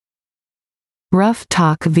Rough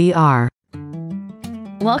Talk VR.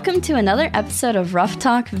 Welcome to another episode of Rough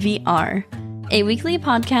Talk VR, a weekly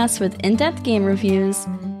podcast with in-depth game reviews,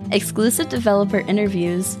 exclusive developer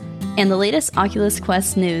interviews, and the latest Oculus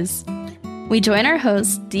Quest news. We join our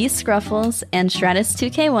hosts D Scruffles and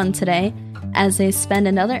Stratus2K1 today as they spend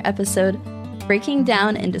another episode breaking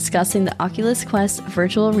down and discussing the Oculus Quest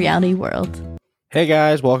virtual reality world. Hey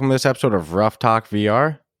guys, welcome to this episode of Rough Talk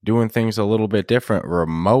VR. Doing things a little bit different,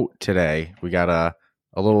 remote today. We got a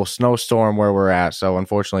little snowstorm where we're at, so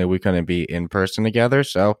unfortunately we couldn't be in person together.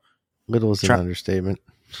 So little is an understatement.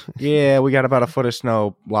 Yeah, we got about a foot of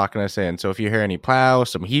snow blocking us in. So if you hear any plow,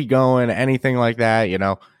 some heat going, anything like that,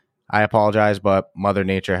 I apologize, but Mother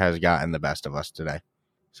Nature has gotten the best of us today.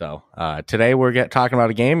 So today we're talking about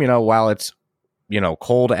a game. While it's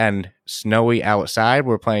cold and snowy outside,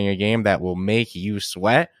 we're playing a game that will make you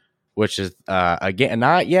sweat, which is again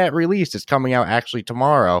not yet released. It's coming out actually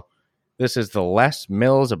tomorrow. This is the Les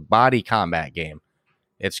Mills Bodycombat game.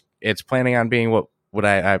 It's planning on being what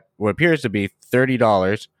appears to be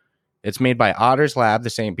 $30. It's made by Otters Lab, the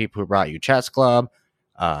same people who brought you Chess Club,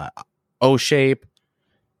 O-Shape.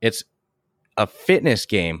 It's a fitness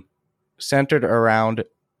game centered around,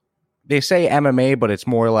 they say MMA, but it's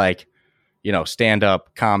more like,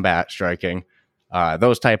 stand-up combat striking,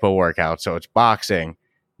 those type of workouts. So it's boxing,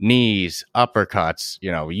 knees, uppercuts,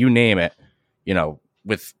 you name it,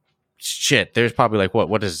 with shit. There's probably like,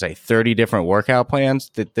 what does it say? 30 different workout plans.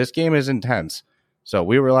 This game is intense. So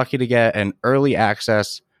we were lucky to get an early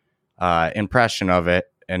access impression of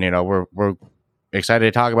it. And, we're excited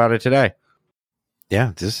to talk about it today.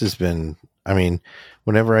 Yeah, this has been,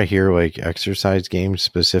 whenever I hear like exercise games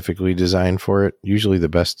specifically designed for it, usually the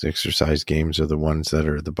best exercise games are the ones that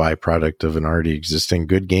are the byproduct of an already existing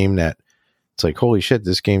good game that it's like, holy shit,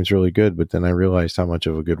 this game's really good. But then I realized how much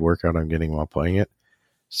of a good workout I'm getting while playing it.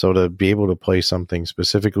 So to be able to play something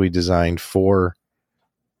specifically designed for,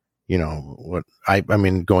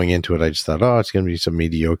 going into it, I just thought, it's going to be some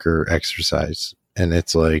mediocre exercise. And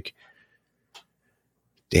it's like,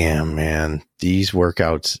 damn, man, these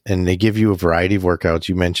workouts, and they give you a variety of workouts.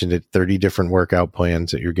 You mentioned it, 30 different workout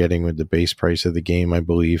plans that you're getting with the base price of the game, I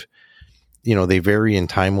believe. They vary in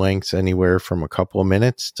time lengths anywhere from a couple of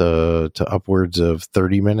minutes to upwards of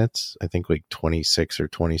 30 minutes. I think like 26 or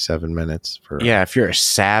 27 minutes. Yeah, if you're a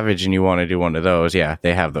savage and you want to do one of those, yeah,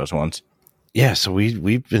 they have those ones. Yeah, so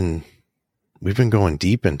we've been going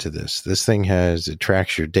deep into this. This thing it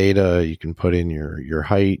tracks your data. You can put in your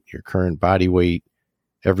height, your current body weight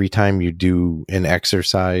every time you do an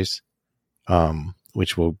exercise,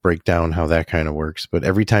 which will break down how that kind of works. But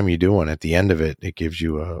every time you do one, at the end of it, it gives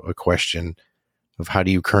you a question of how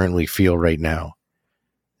do you currently feel right now?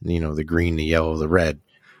 The green, the yellow, the red.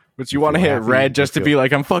 But you want to hit red just to be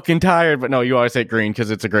like, I'm fucking tired. But no, you always hit green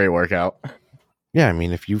because it's a great workout. Yeah,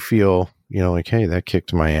 if you feel, like, hey, that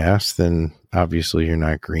kicked my ass, then obviously you're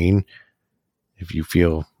not green. If you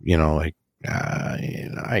feel, like,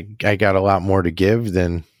 I got a lot more to give,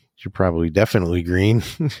 then you're probably definitely green.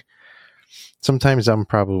 Sometimes I'm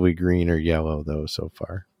probably green or yellow though so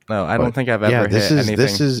far. No, I don't think I've ever hit anything.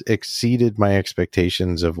 This has exceeded my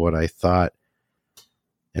expectations of what I thought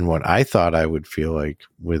and what I thought I would feel like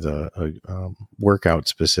with a workout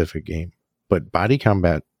specific game. But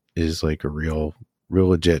Bodycombat is like a real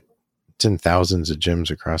legit. It's in thousands of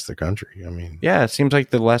gyms across the country. Yeah, it seems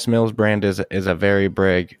like the Les Mills brand is a very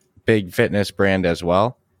big fitness brand as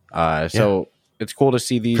well. So it's cool to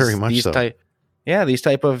see these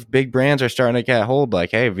type of big brands are starting to get hold.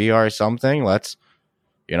 Like, hey, VR is something. Let's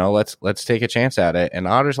take a chance at it. And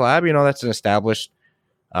Otters Lab, that's an established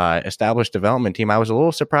development team. I was a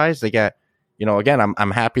little surprised to get, again,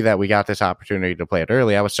 I'm happy that we got this opportunity to play it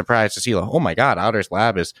early. I was surprised to see, like, oh my God, Otters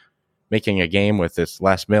Lab is making a game with this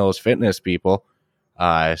Les Mills fitness people.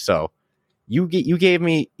 So you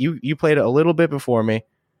played it a little bit before me,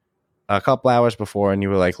 a couple hours before, and you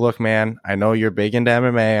were like, look, man, I know you're big into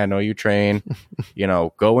MMA. I know you train,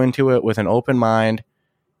 go into it with an open mind.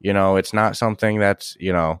 It's not something that's,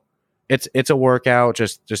 it's a workout.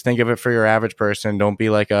 Just think of it for your average person. Don't be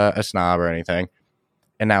like a snob or anything.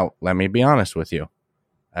 And now let me be honest with you.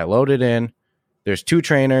 I loaded in. There's two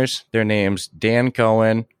trainers. Their names, Dan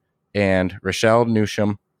Cohen and Rochelle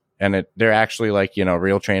Newsham. And they're actually like,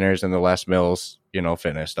 real trainers in the Les Mills,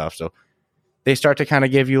 fitness stuff. So they start to kind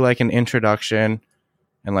of give you like an introduction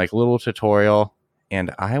and like little tutorial.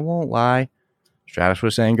 And I won't lie, Stratus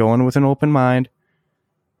was saying go in with an open mind.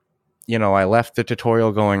 I left the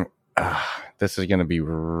tutorial going, this is going to be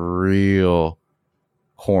real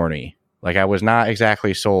corny. Like, I was not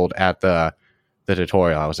exactly sold at the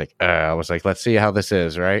tutorial. I was like, let's see how this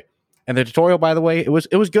is, right? And the tutorial, by the way, it was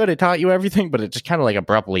good. It taught you everything, but it just kind of like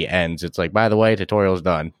abruptly ends. It's like, by the way, tutorial's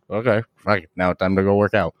done. Okay, right, now it's time to go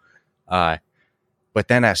work out. But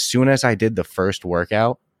then as soon as I did the first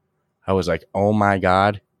workout, I was like, oh my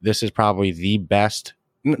God, this is probably the best.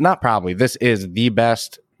 Not probably, this is the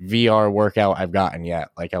best VR workout I've gotten yet.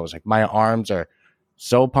 Like I was like, my arms are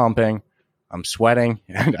so pumping. I'm sweating.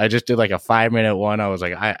 And I just did like a 5-minute one. I was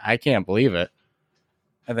like, I can't believe it.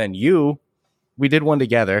 And then we did one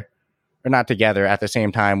together. Or not together at the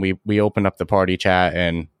same time. We opened up the party chat,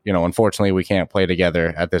 and unfortunately we can't play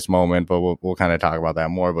together at this moment, but we'll kind of talk about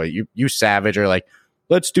that more. But you savage are like,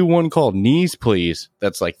 let's do one called Knees Please.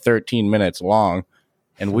 That's like 13 minutes long,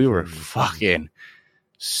 and we were fucking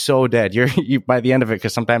so dead. You by the end of it,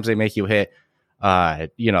 because sometimes they make you hit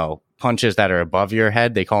punches that are above your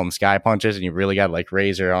head. They call them sky punches, and you really got to like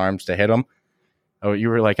raise your arms to hit them. Oh, you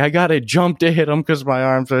were like, I gotta jump to hit them because my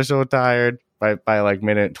arms are so tired. By like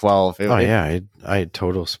minute 12. I had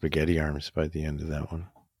total spaghetti arms by the end of that one.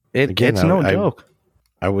 It's no joke.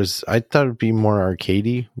 I thought it'd be more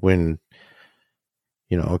arcadey when,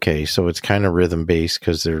 okay, so it's kind of rhythm based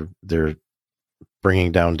because they're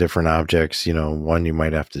bringing down different objects. One you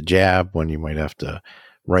might have to jab, one you might have to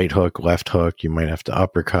right hook, left hook, you might have to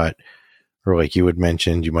uppercut, or like you had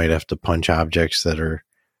mentioned, you might have to punch objects that are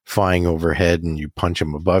flying overhead and you punch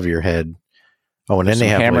them above your head. Oh, and then they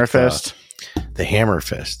have hammer fist. The hammer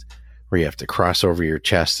fist, where you have to cross over your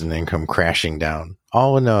chest and then come crashing down,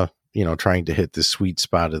 all in trying to hit the sweet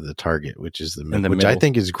spot of the target, which is the middle, which I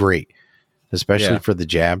think is great, especially for the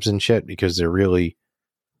jabs and shit, because they're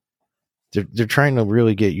trying to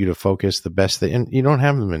really get you to focus the best thing. And you don't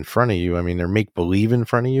have them in front of you. I mean, they're make believe in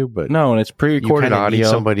front of you, but no, and it's pre-recorded audio. You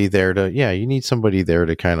need somebody there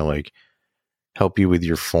to kind of like help you with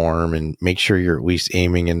your form and make sure you're at least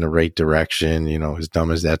aiming in the right direction, as dumb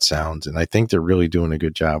as that sounds. And I think they're really doing a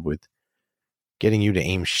good job with getting you to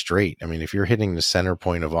aim straight. I mean, if you're hitting the center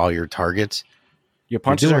point of all your targets, your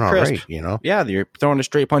punches are crisp. Right, Yeah, you're throwing a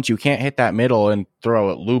straight punch. You can't hit that middle and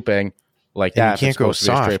throw it looping like that. You can't go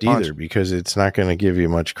soft either, because it's not going to give you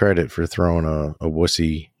much credit for throwing a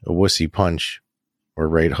wussy punch or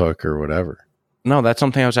right hook or whatever. No, that's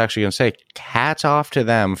something I was actually going to say. Hats off to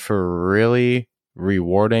them for really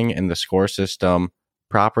rewarding in the score system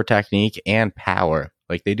proper technique and power.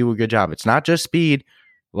 Like, they do a good job. It's not just speed.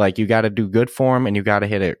 Like, you got to do good form, and you got to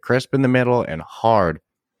hit it crisp in the middle and hard.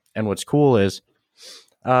 And what's cool is,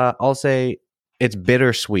 I'll say it's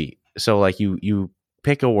bittersweet. So, like, you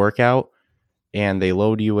pick a workout, and they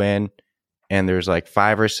load you in, and there's like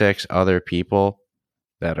 5 or 6 other people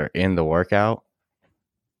that are in the workout,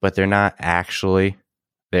 but they're not actually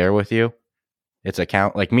there with you. It's a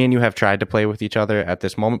count. Like, me and you have tried to play with each other at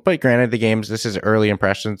this moment, but granted, this is early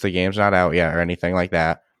impressions. The game's not out yet or anything like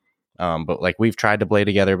that. But like, we've tried to play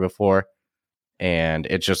together before, and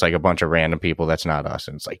it's just like a bunch of random people that's not us.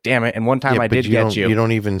 And it's like, damn it. And one time I did get you. You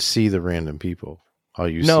don't even see the random people. All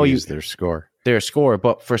you see is their score. Their score.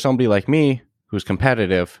 But for somebody like me who's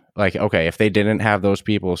competitive, like, okay, if they didn't have those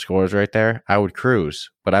people's scores right there, I would cruise.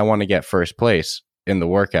 But I want to get first place in the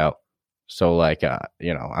workout. So like,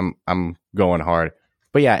 I'm going hard.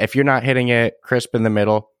 But yeah, if you're not hitting it crisp in the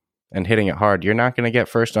middle and hitting it hard, you're not going to get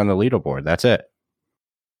first on the leaderboard. That's it.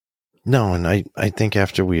 No, and I think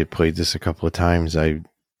after we had played this a couple of times, I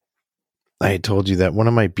had told you that one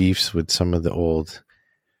of my beefs with some of the old,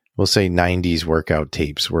 we'll say 90s workout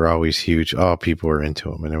tapes were always huge. Oh, people were into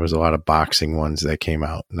them. And there was a lot of boxing ones that came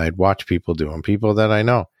out, and I'd watch people do them, people that I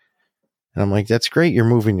know. And I'm like, that's great. You're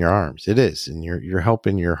moving your arms. It is. And you're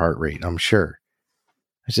helping your heart rate, I'm sure.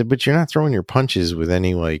 I said, but you're not throwing your punches with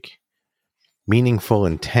any like meaningful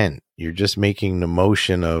intent. You're just making the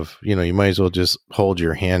motion of, you might as well just hold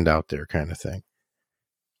your hand out there kind of thing.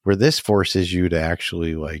 Where this forces you to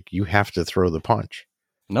actually, like, you have to throw the punch.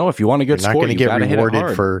 No, if you want a good score, you got to hit it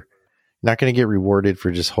hard. Not going to get rewarded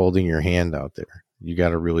for just holding your hand out there. You got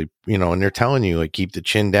to really, and they're telling you, like, keep the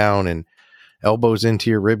chin down and elbows into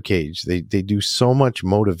your rib cage. They do so much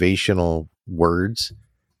motivational words.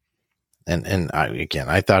 And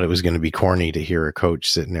I thought it was going to be corny to hear a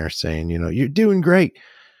coach sitting there saying, you're doing great.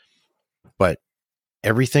 But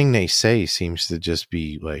everything they say seems to just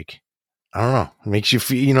be like, I don't know, it makes you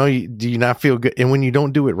feel, do you not feel good? And when you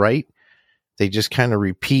don't do it right, they just kind of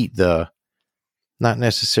repeat not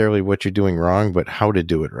necessarily what you're doing wrong, but how to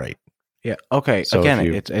do it right. Yeah. Okay. So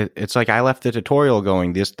again, it's like I left the tutorial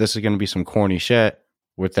going, this is going to be some corny shit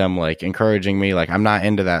with them, like, encouraging me. Like, I'm not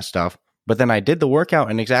into that stuff. But then I did the workout,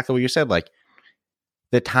 and exactly what you said, like,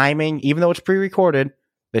 the timing, even though it's pre-recorded,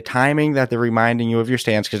 the timing that they're reminding you of your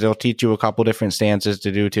stance, because they'll teach you a couple different stances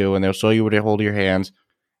to do too, and they'll show you where to hold your hands.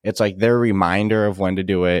 It's like their reminder of when to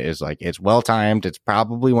do it is like it's well timed. It's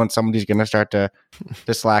probably when somebody's going to start to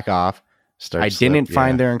slack off. I didn't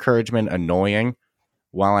find their encouragement annoying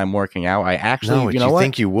while I'm working out. I actually, you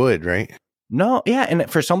think you would, right? No, yeah, and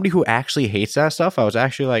for somebody who actually hates that stuff, I was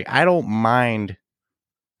actually like, I don't mind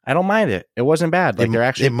it. It wasn't bad. Like they're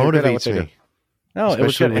actually it motivates me. No, especially it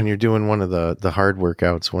was good. When you're doing one of the hard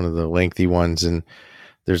workouts, one of the lengthy ones, and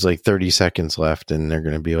there's like 30 seconds left, and they're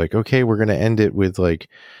going to be like, okay, we're going to end it with like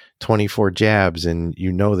 24 jabs, and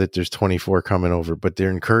you know that there's 24 coming over, but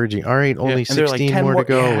they're encouraging, all right, only 16 like more to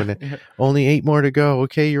go, and only 8 more to go.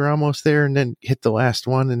 Okay, you're almost there, and then hit the last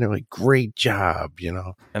one, and they're like, great job, you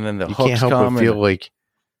know. And then you can't help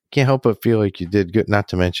but feel like you did good. Not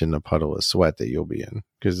to mention the puddle of sweat that you'll be in,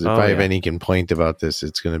 because if I have any complaint about this,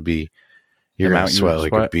 it's going to be you're going to sweat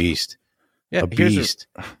like a beast. Yeah, a beast.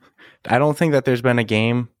 I don't think that there's been a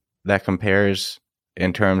game that compares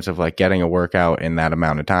in terms of like getting a workout in that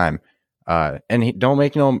amount of time. And don't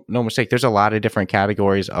make no mistake. There's a lot of different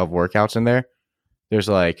categories of workouts in there. There's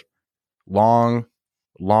like long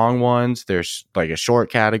ones. There's like a short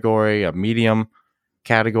category, a medium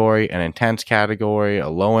category, an intense category, a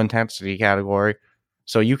low intensity category.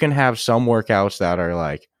 So you can have some workouts that are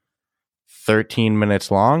like 13 minutes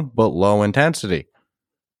long, but low intensity.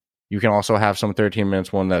 You can also have some 13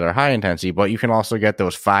 minutes one that are high intensity, but you can also get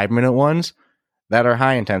those 5-minute ones that are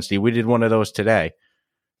high intensity. We did one of those today,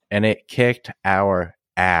 and it kicked our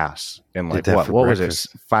ass in like what was it?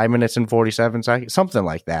 5 minutes and 47 seconds, something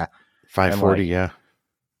like that. 5:40, yeah.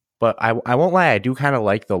 But I won't lie, I do kind of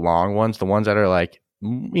like the long ones, the ones that are like,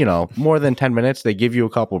 you know, more than 10 minutes. They give you a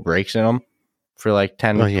couple breaks in them for like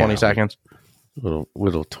 10, 20 seconds. Little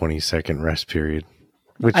 20-second rest period.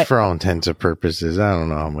 Which, for all intents and purposes, I don't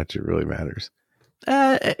know how much it really matters.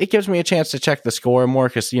 It gives me a chance to check the score more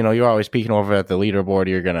because, you know, you're always peeking over at the leaderboard.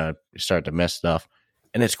 You're going to start to miss stuff.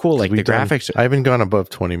 And it's cool. Like the graphics. I haven't gone above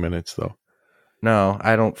 20 minutes, though. No,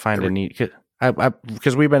 I don't find a need.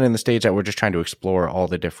 Because we've been in the stage that we're just trying to explore all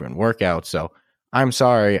the different workouts. So I'm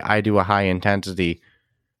sorry, I do a high intensity,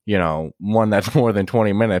 you know, one that's more than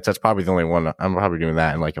 20 minutes. That's probably the only one. I'm probably doing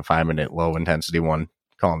that in like a 5-minute low intensity one,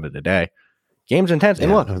 calling it a day. Game's intense.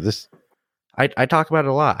 And look, I talk about it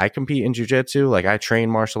a lot. I compete in jiu-jitsu. Like I train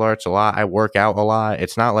martial arts a lot. I work out a lot.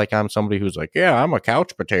 It's not like I'm somebody who's like, yeah, I'm a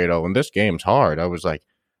couch potato and this game's hard. I was like,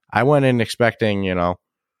 I went in expecting, you know,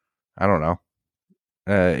 I don't know.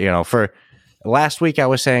 You know, for last week I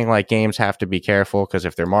was saying like games have to be careful because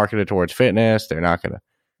if they're marketed towards fitness, they're not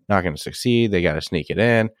gonna succeed. They got to sneak it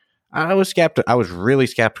in. I was really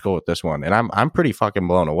skeptical with this one, and I'm pretty fucking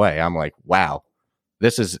blown away. I'm like, wow.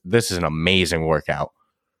 This is an amazing workout.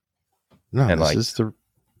 No, and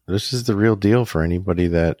this is the real deal for anybody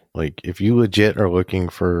that, like, if you legit are looking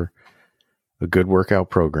for a good workout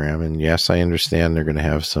program, and yes, I understand they're going to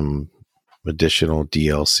have some additional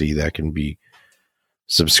DLC that can be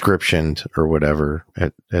subscriptioned or whatever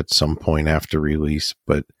at some point after release,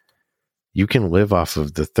 but you can live off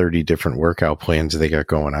of the 30 different workout plans they got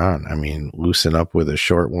going on. I mean, loosen up with a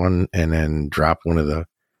short one and then drop one of the.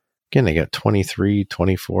 Again, they got 23,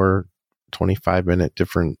 24, 25-minute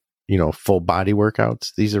different, you know, full body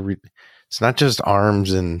workouts. These are, it's not just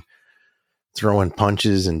arms and throwing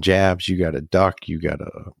punches and jabs. You got to duck, you got to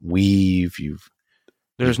weave.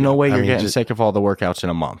 There's no way you're getting sick of all the workouts in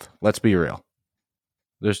a month. Let's be real.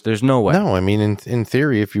 There's no way. No, I mean, in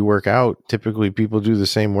theory, if you work out, typically people do the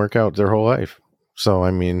same workout their whole life. So,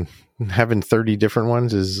 I mean, having 30 different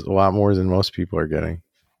ones is a lot more than most people are getting.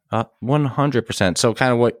 100%. So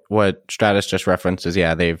kind of what Stratus just referenced is,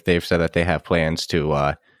 yeah, they've said that they have plans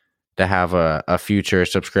to have a future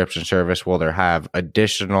subscription service where they'll have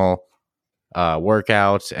additional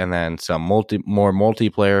workouts and then some more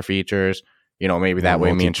multiplayer features. You know, maybe that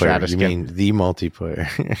way me and Stratus mean the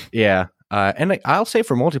multiplayer. Yeah. And I'll say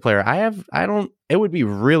for multiplayer, it would be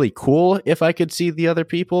really cool if I could see the other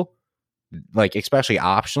people, like especially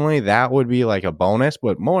optionally, that would be like a bonus,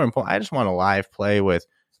 but more important, I just want to live play with.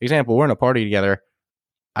 Example, we're in a party together.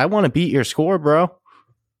 I want to beat your score, bro.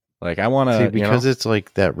 Like I want to, because it's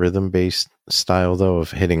like that rhythm-based style though of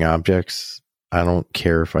hitting objects. I don't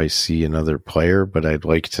care if I see another player, but I'd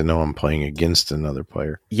like to know I'm playing against another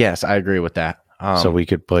player. Yes, I agree with that. So we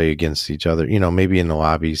could play against each other. You know, maybe in the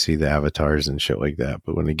lobby see the avatars and shit like that.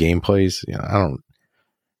 But when the game plays, you know,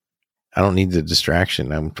 I don't need the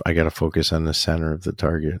distraction. I got to focus on the center of the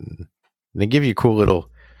target. And they give you cool little.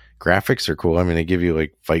 Graphics are cool. I mean, they give you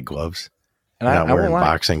like fight gloves. And I'm not wearing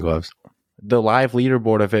boxing gloves. The live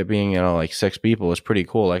leaderboard of it being, you know, like 6 people is pretty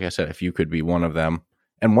cool. Like I said, if you could be one of them.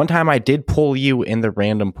 And one time I did pull you in the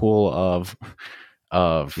random pool of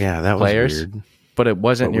that players, was weird. but it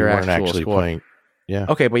wasn't your actual score. Playing. Yeah.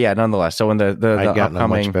 Okay, but yeah, nonetheless. So in the I'd gotten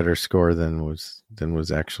upcoming, a much better score than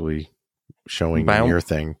was actually showing in your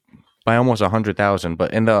thing by almost 100,000.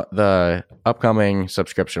 But in the upcoming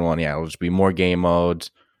subscription one, yeah, it'll just be more game modes.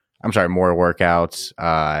 I'm sorry, more workouts.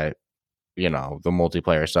 The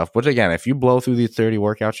multiplayer stuff. Which again, if you blow through these 30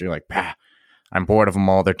 workouts, you're like, bah, I'm bored of them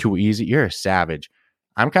all. They're too easy. You're a savage.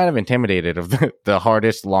 I'm kind of intimidated of the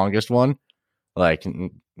hardest, longest one. Like,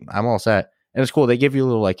 I'm all set. And it's cool. They give you a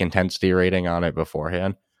little like intensity rating on it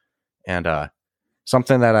beforehand. And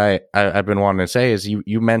something that I've been wanting to say is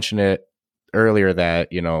you mentioned it earlier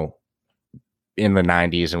that, in the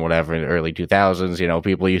 90s and whatever, in the early 2000s,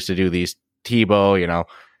 people used to do these TiVo,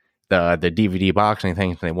 the DVD boxing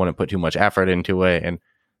things, and they wouldn't put too much effort into it, and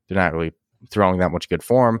they're not really throwing that much good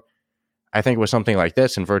form. I think with something like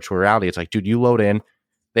this in virtual reality, it's like, dude, you load in,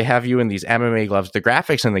 they have you in these MMA gloves. The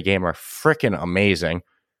graphics in the game are freaking amazing.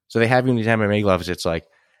 So they have you in these MMA gloves. It's like,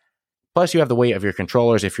 plus you have the weight of your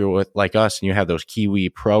controllers. If you're with like us and you have those Kiwi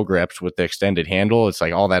Pro grips with the extended handle, it's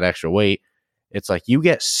like all that extra weight. It's like you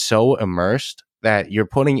get so immersed that you're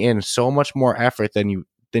putting in so much more effort than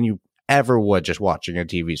you ever would just watching a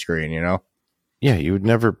TV screen, Yeah, you would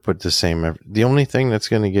never put the same effort. The only thing that's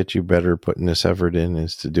going to get you better putting this effort in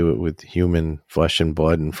is to do it with human flesh and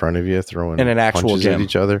blood in front of you, throwing in an actual punches gym at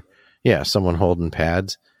each other. Yeah, someone holding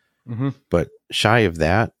pads. Mm-hmm. But shy of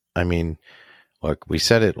that, I mean, look, we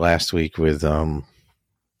said it last week with freaking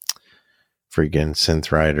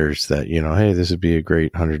Synth Riders that, hey, this would be a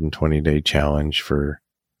great 120-day challenge for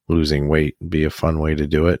losing weight. It'd be a fun way to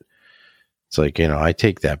do it. It's like, I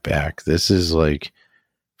take that back. This is like,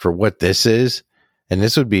 for what this is, and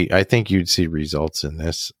this would be, I think you'd see results in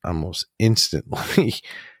this almost instantly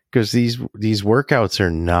because these workouts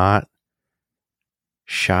are not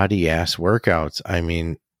shoddy ass workouts. I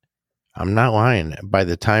mean, I'm not lying. By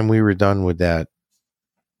the time we were done with that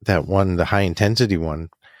one, the high intensity one,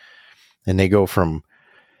 and they go from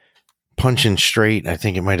punching straight, I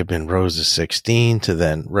think it might have been rows of 16 to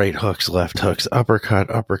then right hooks, left hooks, uppercut,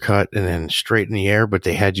 and then straight in the air, but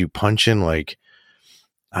they had you punching like,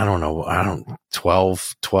 I don't know,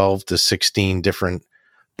 12 to 16 different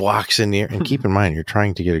blocks in the air. And keep in mind, you're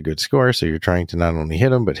trying to get a good score. So you're trying to not only hit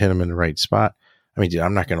them, but hit them in the right spot. I mean, dude,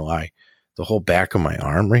 I'm not going to lie. The whole back of my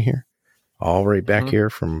arm right here, all right back here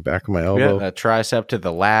from back of my elbow. Yeah, the tricep to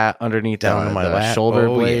the lat underneath down to my lat. Shoulder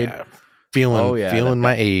blade. Yeah. Feeling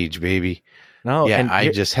my age, baby. No, yeah, and I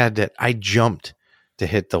just had that. I jumped to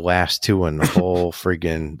hit the last two and the whole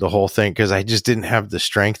the whole thing because I just didn't have the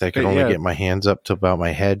strength. I could only get my hands up to about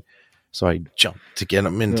my head, so I jumped to get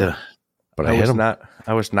them into. Yeah. But I hit them.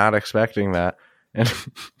 I was not expecting that. And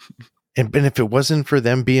if it wasn't for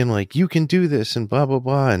them being like, you can do this and blah blah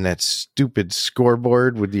blah, and that stupid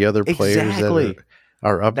scoreboard with the other players that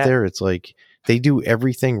are up there, it's like they do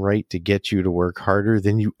everything right to get you to work harder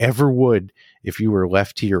than you ever would if you were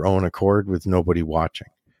left to your own accord with nobody watching.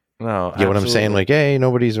 No, you get what I'm saying? Like, hey,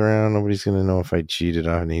 nobody's around. Nobody's going to know if I cheated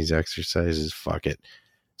on these exercises. Fuck it.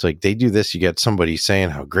 It's like they do this. You get somebody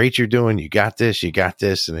saying how great you're doing. You got this.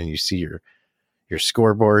 And then you see your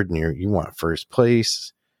scoreboard and you want first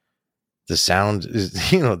place. The sound is,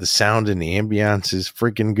 the sound and the ambiance is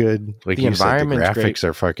freaking good. Like the environment, the graphics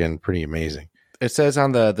are fucking pretty amazing. It says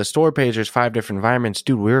on the store page, there's 5 different environments.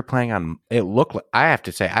 Dude, we were playing on, it looked like, I have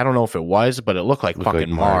to say, I don't know if it was, but it looked like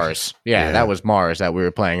fucking Mars. Yeah, that was Mars that we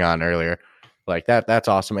were playing on earlier. Like that's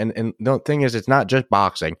awesome. And the thing is, it's not just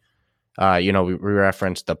boxing. We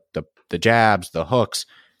referenced the jabs, the hooks,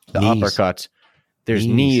 the uppercuts. There's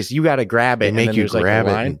knees. You got to grab it. They make you grab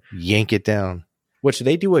it and yank it down. Which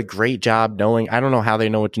they do a great job knowing. I don't know how they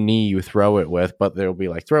know which knee you throw it with, but they'll be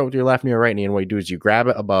like, throw it with your left knee or right knee. And what you do is you grab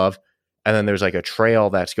it above, and then there's like a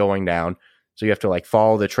trail that's going down. So you have to like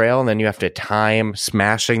follow the trail, and then you have to time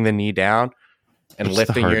smashing the knee down and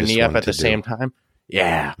lifting your knee up at the same time.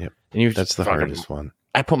 Yeah. Yep. And that's the hardest one.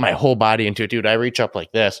 I put my whole body into it, dude. I reach up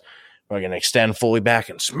like this. I'm going to extend fully back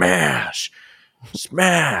and smash.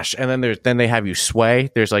 And then they have you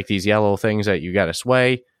sway. There's like these yellow things that you got to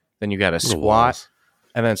sway. Then you got to squat.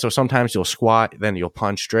 And then so sometimes you'll squat, then you'll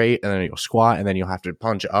punch straight, and then you'll squat, and then you'll have to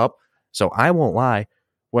punch up. So I won't lie.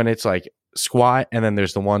 When it's like squat and then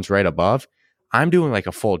there's the ones right above, I'm doing like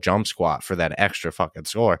a full jump squat for that extra fucking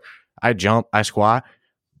score. I jump, I squat,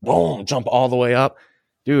 boom, jump all the way up.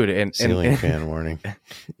 Dude, and ceiling fan warning.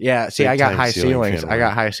 Yeah, see, I got high ceilings. I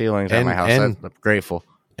got high ceilings at my house. I'm grateful.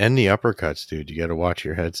 And the uppercuts, dude. You got to watch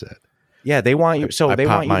your headset. Yeah, they want you. So they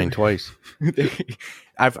want you. I popped mine twice.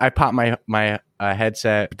 I popped my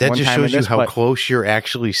headset. But that just shows you how close you're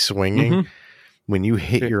actually swinging when you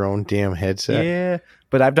hit your own damn headset. Yeah,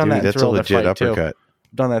 but I've done that. That's a legit uppercut.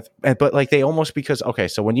 Done that, but like they almost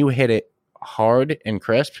so when you hit it hard and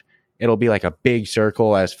crisp, it'll be like a big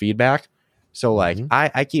circle as feedback. So like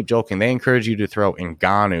I keep joking. They encourage you to throw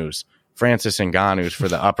Francis Ngannou's for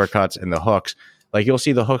the uppercuts and the hooks. Like you'll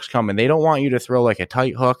see the hooks come and they don't want you to throw like a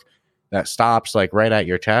tight hook that stops like right at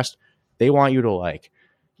your chest. They want you to like,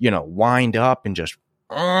 wind up and just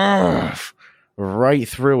right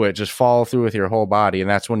through it, just follow through with your whole body. And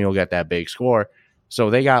that's when you'll get that big score. So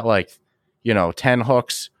they got like, 10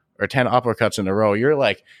 hooks or 10 uppercuts in a row.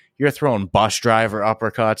 You're throwing bus driver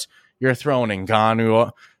uppercuts. You're throwing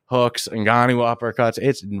Ngannou hooks, Ngannou uppercuts.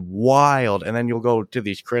 It's wild. And then you'll go to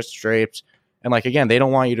these crisp straights. And like, again, they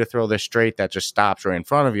don't want you to throw this straight that just stops right in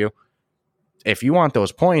front of you. If you want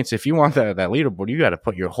those points, if you want that leaderboard, you got to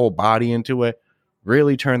put your whole body into it,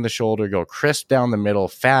 really turn the shoulder, go crisp down the middle,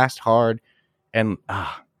 fast, hard. And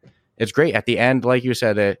it's great. At the end, like you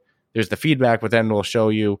said, there's the feedback, but then it'll show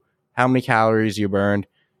you how many calories you burned.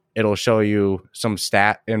 It'll show you some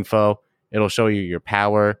stat info. It'll show you your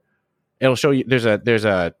power. It'll show you there's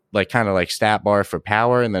a like kind of like stat bar for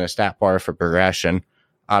power and then a stat bar for progression.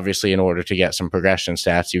 Obviously, in order to get some progression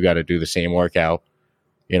stats, you got to do the same workout,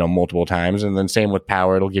 multiple times. And then same with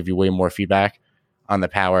power. It'll give you way more feedback on the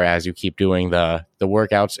power as you keep doing the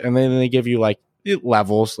workouts. And then they give you like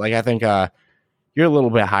levels. Like I think you're a little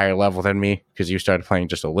bit higher level than me because you started playing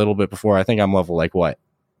just a little bit before. I think I'm level like what,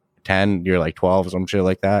 10? You're like 12 or some shit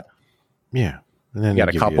like that. Yeah. And then you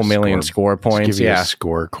got a couple million score points. Yeah. A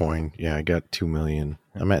score coin. Yeah. I got 2 million.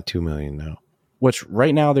 I'm at 2 million now. Which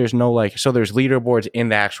right now there's no like, so there's leaderboards in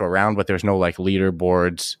the actual round, but there's no like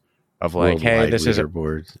leaderboards of like, hey, this is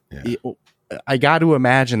leaderboards. Yeah. I got to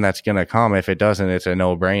imagine that's going to come. If it doesn't, it's a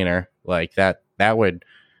no brainer. Like that would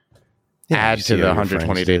add to the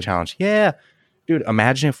 120-day challenge. Yeah. Dude,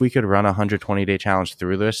 imagine if we could run a 120-day challenge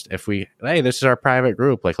through this. Hey, this is our private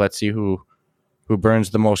group. Like, let's see who burns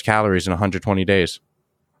the most calories in 120 days.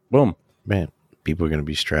 Boom. Man, people are going to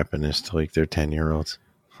be strapping this to like their 10-year-olds.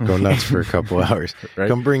 Go nuts for a couple hours. Right?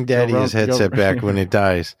 Come bring daddy his headset back when it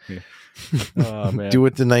dies. Yeah. Oh, man. Do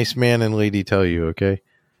what the nice man and lady tell you, okay?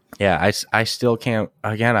 Yeah, I still can't.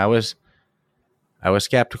 Again, I was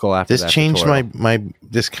skeptical after this that changed tutorial.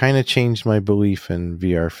 This kind of changed my belief in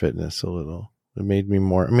VR fitness a little. It made me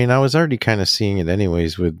more. I mean, I was already kind of seeing it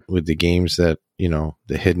anyways with the games that,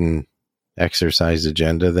 the hidden exercise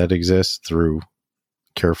agenda that exists through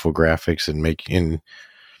careful graphics and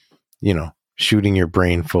shooting your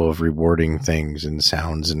brain full of rewarding things and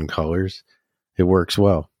sounds and colors. It works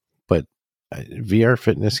well. But VR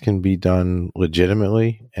fitness can be done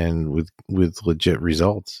legitimately and with legit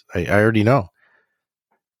results. I already know.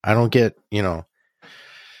 I don't get,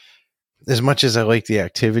 as much as I like the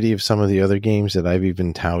activity of some of the other games that I've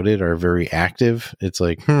even touted are very active. It's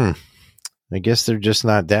like, I guess they're just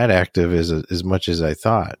not that active as much as I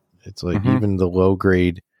thought. It's like even the low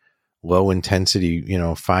grade, low intensity,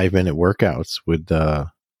 5-minute workouts with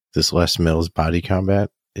this Les Mills Bodycombat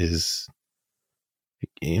is,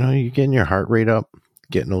 you're getting your heart rate up,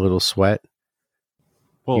 getting a little sweat.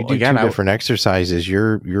 Well, you do again, 2 different exercises.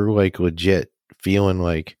 You're like legit feeling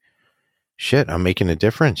like, shit, I'm making a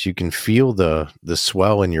difference. You can feel the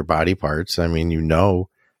swell in your body parts. I mean, you're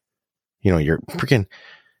freaking,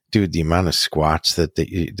 dude, the amount of squats that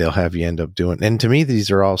they'll have you end up doing. And to me, these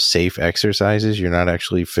are all safe exercises. You're not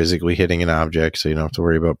actually physically hitting an object, so you don't have to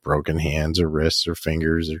worry about broken hands or wrists or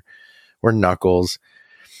fingers or knuckles.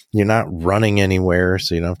 You're not running anywhere,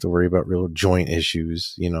 so you don't have to worry about real joint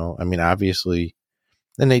issues. I mean, obviously,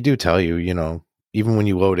 and they do tell you, even when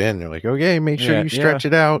you load in, they're like, okay, make sure you stretch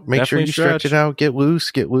it out. Make sure you stretch it out. Get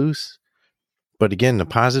loose. But again, the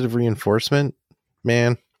positive reinforcement,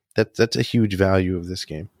 man, that's a huge value of this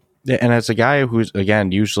game. Yeah, and as a guy who's,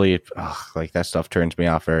 again, usually, like that stuff turns me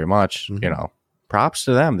off very much, props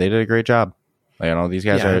to them. They did a great job. These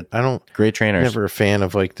guys are great trainers. Never a fan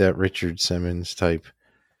of like that Richard Simmons type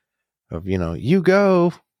of, you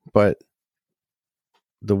go, but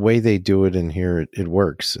the way they do it in here, it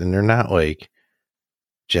works. And they're not like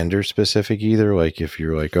gender specific either. Like if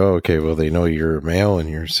you're like, oh, okay, well, they know you're a male and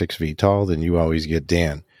you're 6 feet tall, then you always get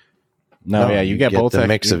Dan. No, you get both. The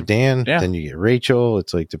mix of Dan, then you get Rachel.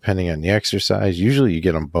 It's like depending on the exercise. Usually you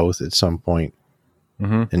get them both at some point.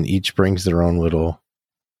 And each brings their own little,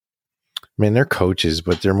 they're coaches,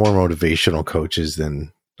 but they're more motivational coaches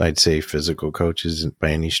than I'd say physical coaches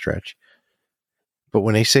by any stretch. But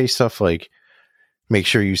when they say stuff like, make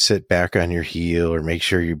sure you sit back on your heel or make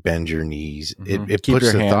sure you bend your knees, it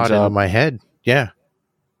puts the thought into my head. Yeah.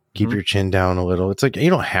 Keep your chin down a little. It's like, you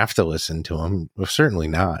don't have to listen to them. Well, certainly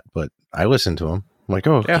not, but I listen to them. I'm like,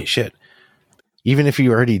 oh, okay, shit. Even if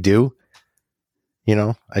you already do,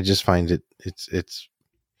 I just find it's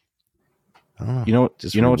I don't know.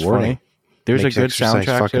 What's funny? there's a good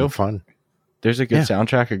soundtrack too. Fun. There's a good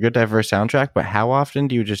soundtrack, a good diverse soundtrack, but how often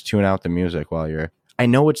do you just tune out the music while you're... I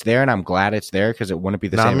know it's there, and I'm glad it's there, because it wouldn't be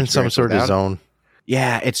the same. I'm in some sort of zone.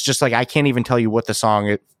 Yeah, it's just like I can't even tell you what the song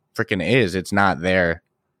it freaking is. It's not there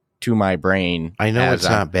to my brain. I know it's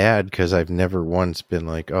not bad, because I've never once been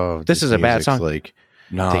like, oh, this is a bad song. Like,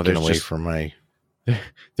 no, taken away from my...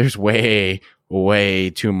 There's way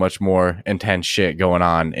too much more intense shit going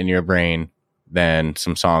on in your brain than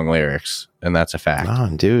some song lyrics, and that's a fact.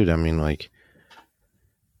 No, dude, I mean, like...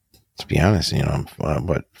 To be honest, I'm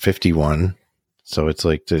 51, so it's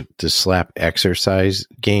like to slap exercise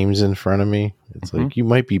games in front of me. It's like you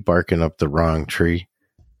might be barking up the wrong tree,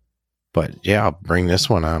 but yeah, I'll bring this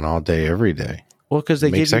one on all day, every day. Well, because they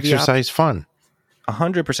makes give you exercise fun.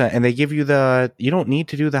 100%, and they give you you don't need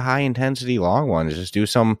to do the high intensity long ones. Just do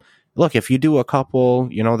some. Look, if you do a couple,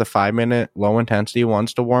 the 5-minute low intensity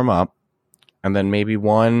ones to warm up, and then maybe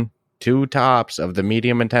 1-2 tops of the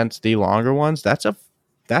medium intensity longer ones, that's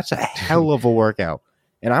a hell of a workout.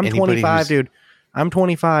 And I'm 25, dude. I'm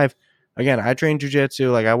 25. Again, I train jiu-jitsu.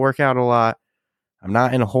 Like, I work out a lot. I'm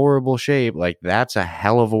not in horrible shape. Like, that's a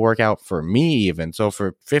hell of a workout for me even. So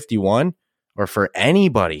for 51, or for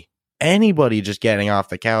anybody just getting off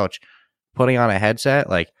the couch, putting on a headset,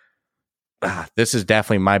 like, this is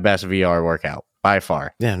definitely my best VR workout by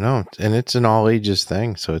far. Yeah, no. And it's an all ages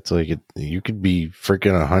thing. So it's like, you could be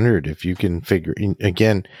freaking 100 if you can figure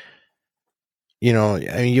again. I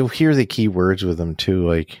mean, you'll hear the key words with them too.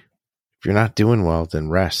 Like, if you're not doing well, then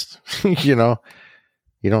rest. You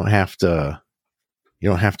don't have to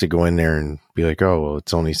go in there and be like, oh, well,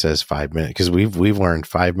 it only says 5 minutes. Because we've learned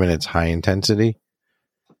 5 minutes high intensity.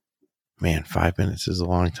 Man, 5 minutes is a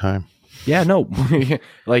long time. Yeah, no,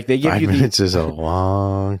 like they give 5 you minutes is a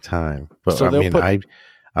long time. But so I mean, I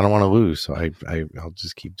don't want to lose, so I'll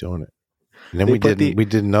just keep doing it. And then we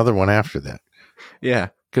did another one after that. Yeah.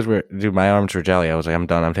 Because my arms were jelly. I was like, I'm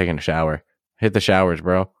done. I'm taking a shower. Hit the showers,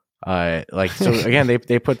 bro. So again,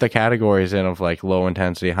 they put the categories in of like low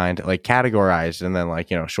intensity, high, like categorized, and then like,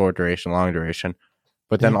 short duration, long duration.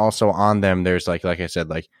 But then also on them, there's like I said,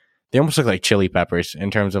 like they almost look like chili peppers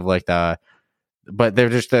in terms of like but they're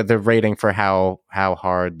just the rating for how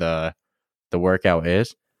hard the workout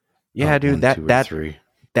is. Yeah, dude, 1, 2, or 3.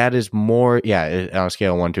 That is more. Yeah, on a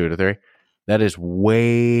scale of 1, 2 to 3, that is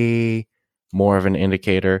way more of an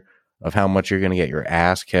indicator of how much you're going to get your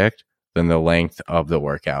ass kicked than the length of the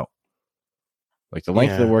workout. Like the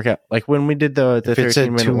length of the workout, like when we did the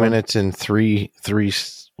 13-minute 2 minutes and three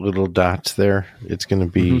little dots there, it's going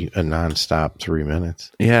to be a nonstop 3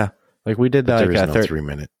 minutes. Yeah, like we did that. There is no 3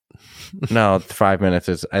 minute. No, 5 minutes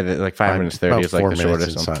is like 5 minutes 30 is like the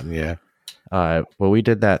shortest one. Yeah. But we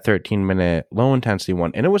did that 13-minute low intensity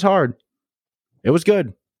one, and it was hard. It was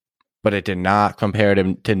good. But it did not compare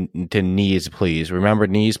to Knees Please. Remember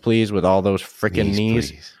Knees Please with all those freaking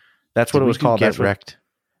knees? Please. That's what it was called. Get wrecked.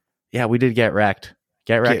 Yeah, we did Get Wrecked.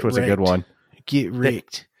 Get Wrecked was a good one. Get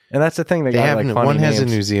wrecked. And that's the thing. They got like funny one has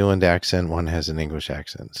names. a New Zealand accent, one has an English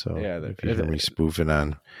accent. So yeah, if you hear me spoofing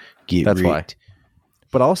on Get That's wrecked. Why.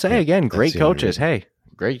 But I'll say again, great coaches. Hey,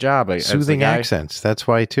 great job. Soothing accents. That's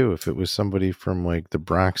why too. If it was somebody from like the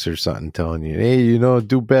Bronx or something telling you, hey,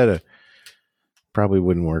 do better, probably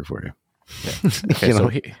wouldn't work for you. Yeah. Okay,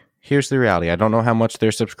 so here's the reality. I don't know how much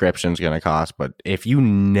their subscription is going to cost, but if you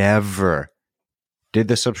never did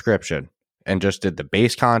the subscription and just did the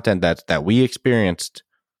base content that we experienced,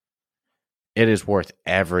 it is worth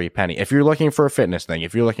every penny. If you're looking for a fitness thing,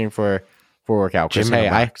 if you're looking for workout, because hey,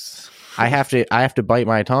 I have to bite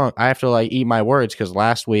my tongue. I have to like eat my words, because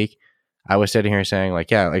last week I was sitting here saying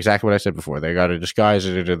like, yeah, exactly what I said before. They got to disguise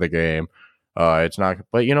it into the game. It's not.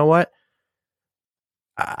 But you know what?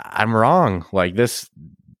 I'm wrong. Like this,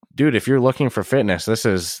 dude. If you're looking for fitness, this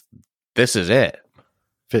is it.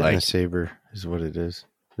 Fitness saver is what it is.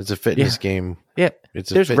 It's a fitness game. Yeah,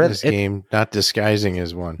 it's a fitness game, not disguising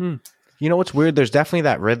as one. You know what's weird? There's definitely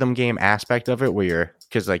that rhythm game aspect of it where you're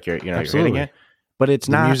hitting it, but it's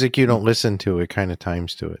not music you don't listen to. It kind of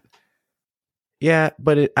times to it. Yeah,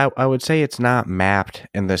 but I would say it's not mapped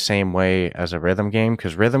in the same way as a rhythm game,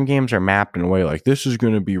 because rhythm games are mapped in a way like this is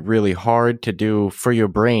going to be really hard to do for your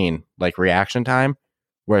brain, like reaction time.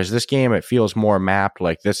 Whereas this game, it feels more mapped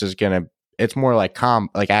like this is going to, it's more like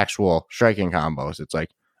actual striking combos. It's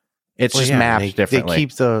like, it's just mapped differently.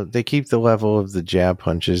 They keep the level of the jab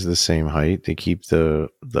punches the same height. They keep the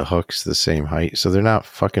hooks the same height. So they're not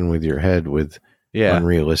fucking with your head with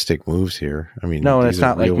unrealistic moves here. I mean, no, and it's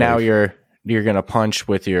not like now you're going to punch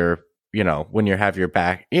with your, when you have your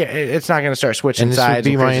back. Yeah, it's not going to start switching and sides.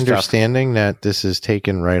 Would be my understanding that this is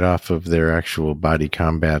taken right off of their actual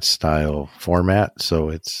Bodycombat style format. So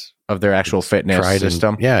it's their actual fitness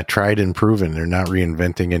system. Tried and proven. They're not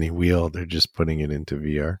reinventing any wheel. They're just putting it into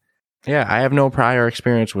VR. Yeah, I have no prior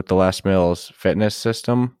experience with the Les Mills fitness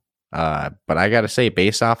system, but I got to say,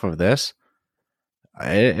 based off of this,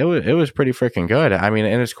 it was pretty freaking good. I mean,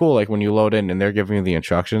 and it's cool, like, when you load in and they're giving you the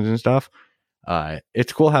instructions and stuff.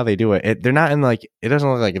 It's cool how they do it. They're not in, like, it doesn't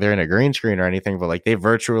look like they're in a green screen or anything, but like they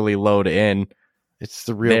virtually load in. It's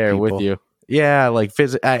the real there people with you. Yeah, like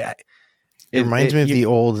It reminds me of the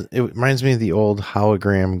old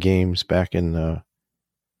hologram games back in the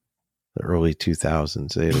early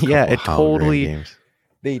 2000s. They had a couple games.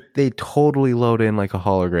 They totally load in like a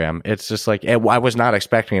hologram. It's just like, I was not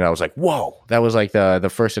expecting it. I was like, whoa, that was like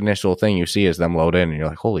the first initial thing you see is them load in, and you're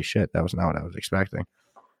like, holy shit, that was not what I was expecting.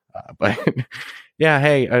 But yeah,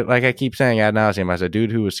 hey, like I keep saying ad nauseum, as a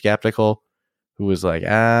dude who was skeptical, who was like,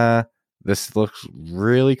 this looks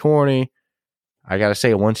really corny. I gotta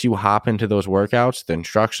say, once you hop into those workouts, the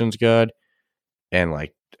instruction's good, and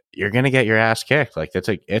like you're gonna get your ass kicked. Like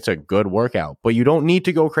it's a good workout, but you don't need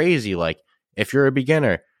to go crazy. Like if you're a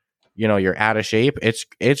beginner, you're out of shape.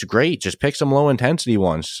 It's great. Just pick some low intensity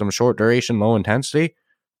ones, some short duration, low intensity.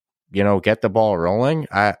 Get the ball rolling.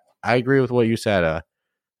 I agree with what you said.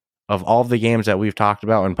 Of all the games that we've talked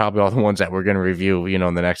about, and probably all the ones that we're gonna review,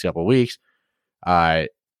 in the next couple of weeks,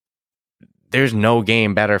 there's no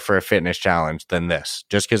game better for a fitness challenge than this,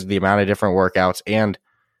 just because of the amount of different workouts and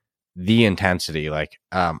the intensity. Like,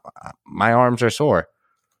 my arms are sore.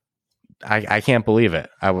 I can't believe it.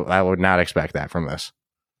 I would not expect that from this.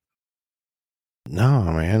 No,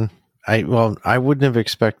 man. I wouldn't have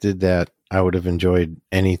expected that. I would have enjoyed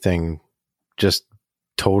anything just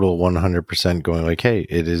total 100% going like, hey,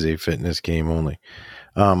 it is a fitness game only.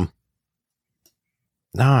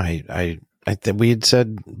 We had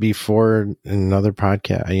said before in another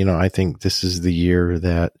podcast, I think this is the year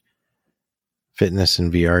that fitness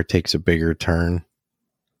in VR takes a bigger turn,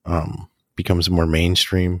 becomes more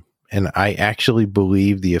mainstream. And I actually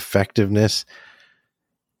believe the effectiveness.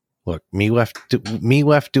 Look, me left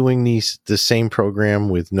doing the same program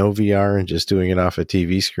with no VR and just doing it off a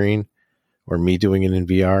TV screen, or me doing it in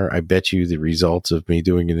VR. I bet you the results of me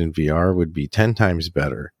doing it in VR would be 10 times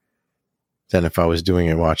better than if I was doing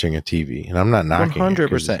it watching a TV. And I'm not knocking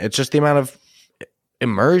 100%. It's just the amount of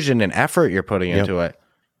immersion and effort you're putting into it.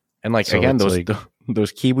 And like, so again,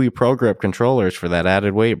 those Kiwi Pro Grip controllers for that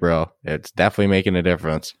added weight, bro, it's definitely making a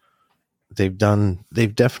difference. They've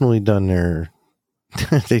definitely done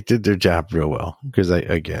they did their job real well. Because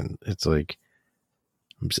it's like,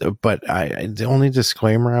 but the only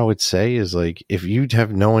disclaimer I would say is, like, if you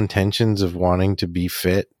have no intentions of wanting to be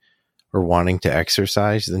fit or wanting to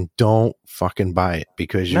exercise, then don't fucking buy it,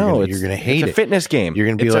 because you're going to hate it. It's a fitness game. You're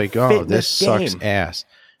going to be like, oh, this sucks ass.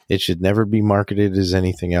 It should never be marketed as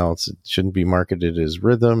anything else. It shouldn't be marketed as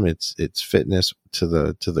rhythm. It's fitness to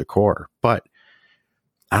the core. But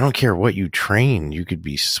I don't care what you train. You could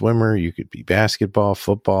be swimmer, you could be basketball,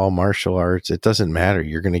 football, martial arts. It doesn't matter.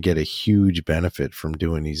 You're going to get a huge benefit from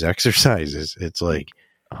doing these exercises. It's like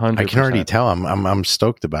 100%. I can already tell. I'm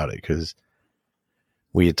stoked about it, because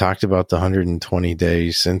we had talked about the 120 day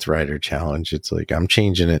Synth Rider challenge. It's like I'm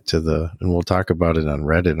changing it and we'll talk about it on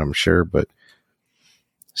Reddit, I'm sure, but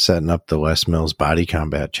setting up the Les Mills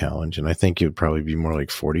Bodycombat challenge, and I think it would probably be more like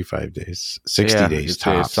 45 days, 60 days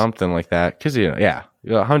tops, something like that. Because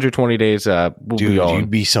 120 days. You'd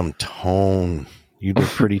be some tone. You'd be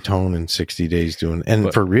pretty tone in 60 days doing,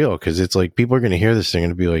 and for real, because it's like people are going to hear this thing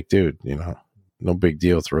and be like, dude, no big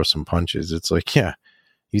deal. Throw some punches. It's like, yeah,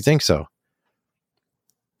 you think so?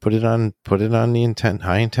 Put it on the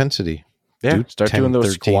high intensity. Yeah, start doing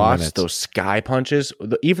those squats, minutes. Those sky punches.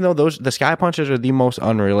 Even though the sky punches are the most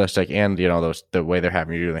unrealistic, and the way they're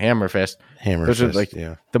having you do the hammer fist, those are like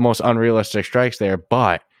the most unrealistic strikes there.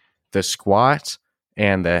 But the squats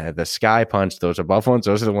and the sky punch, those above ones,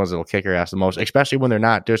 those are the ones that'll kick your ass the most. Especially when they're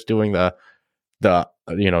not just doing the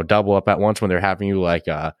double up at once. When they're having you like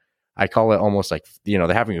I call it almost like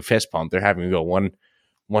they're having you fist pump. They're having you go one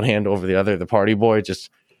hand over the other. The party boy just.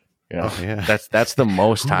 That's the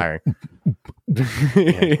most tiring.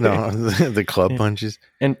 The club punches.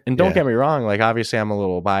 And don't get me wrong, like obviously I'm a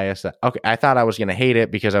little biased. Okay, I thought I was gonna hate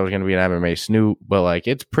it because I was gonna be an MMA snoot, but like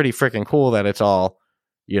it's pretty freaking cool that it's all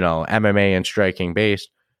MMA and striking based.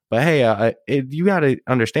 But hey, you got to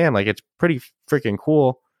understand, like it's pretty freaking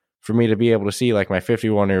cool for me to be able to see like my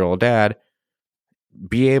 51-year-old dad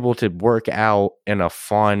be able to work out in a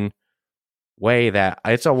fun way, that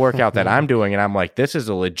it's a workout that I'm doing, and I'm like, this is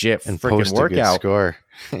a legit freaking workout. Score.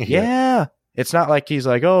 Yeah. It's not like he's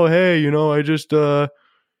like, oh, hey, I just,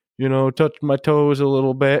 touched my toes a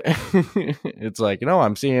little bit. It's like,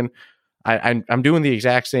 I'm seeing I'm doing the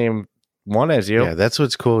exact same one as you. Yeah, that's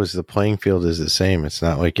what's cool is the playing field is the same. It's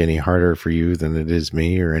not like any harder for you than it is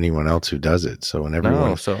me or anyone else who does it. So when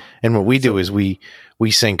everyone, and what we do is we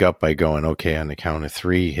sync up by going, okay, on the count of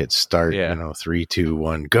 3, hit start, 3, 2,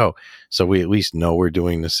 1, go. So we at least know we're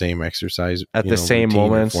doing the same exercise at the same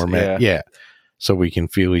moments. Format. Yeah. So we can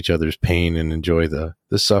feel each other's pain and enjoy the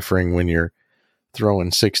suffering when you're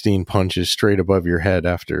throwing 16 punches straight above your head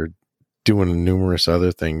after doing numerous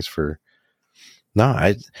other things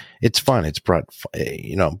it's fun. It's brought,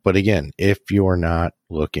 but again, if you're not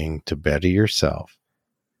looking to better yourself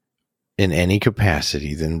in any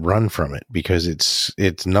capacity, then run from it, because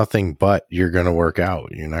it's nothing but you're going to work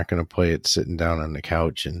out. You're not going to play it sitting down on the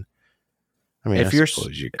couch. And I mean, I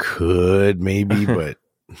suppose you could maybe, but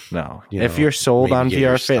no, if you're sold on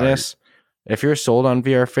VR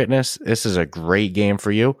fitness, this is a great game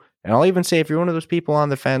for you. And I'll even say, if you're one of those people on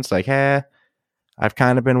the fence, like, hey, I've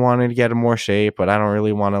kind of been wanting to get in more shape, but I don't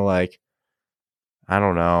really want to, like, I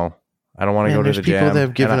don't know. I don't want to go to the gym. There's people that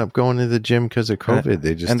have given up going to the gym because of COVID.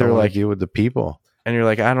 They just don't want to deal with the people. And you're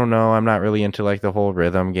like, I don't know. I'm not really into, like, the whole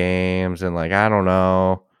rhythm games. And, like, I don't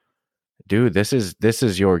know. Dude, this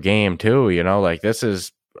is your game, too. Like, this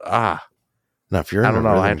is, Now, if you're in the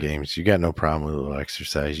rhythm games, you got no problem with a little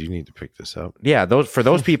exercise. You need to pick this up. Yeah, for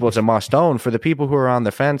those people, it's a must own. For the people who are on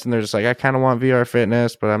the fence and they're just like, I kind of want VR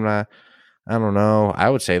fitness, but I'm not. I don't know. I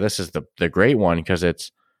would say this is the great one, because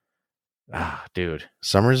it's, dude.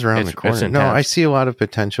 Summer's around the corner. No, I see a lot of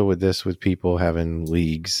potential with this, with people having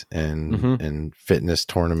leagues and fitness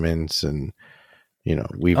tournaments. And,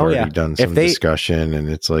 we've already done some discussion, and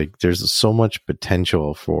it's like, there's so much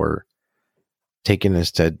potential for taking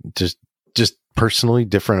this to just personally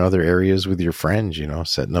different other areas with your friends,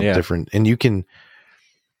 setting up different, and you can,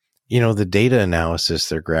 the data analysis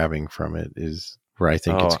they're grabbing from it is where I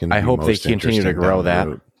think it's going to be. I hope they continue to grow that.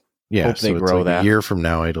 Yeah. Hope they grow that. A year from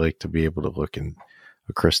now, I'd like to be able to look in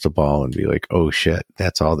a crystal ball and be like, oh shit,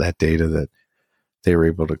 that's all that data that they were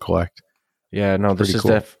able to collect. Yeah, no, this is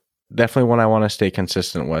cool. Definitely one I want to stay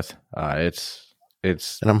consistent with. It's,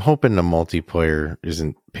 and I'm hoping the multiplayer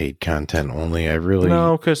isn't paid content only.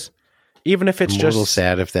 No, because even if it's I'm a little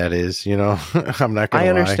sad if that is, I'm not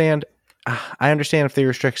going to lie. I understand if they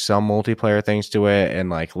restrict some multiplayer things to it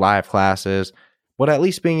and, like, live classes, but at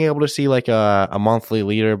least being able to see, like, a monthly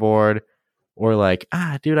leaderboard, or like,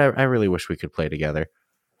 dude, I really wish we could play together.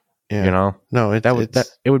 Yeah. No,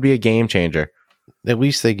 it would be a game changer. At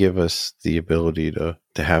least they give us the ability to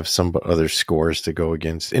have some other scores to go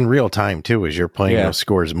against in real time too. As you're playing, those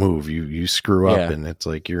scores move. You screw up, and it's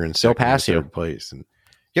like you're in second or third place. And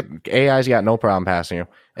yep, AI's got no problem passing you.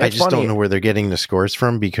 I just don't know where they're getting the scores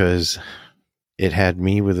from, because it had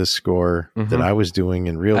me with a score that I was doing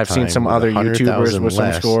in real time. I've seen some other YouTubers with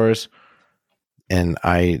some scores. And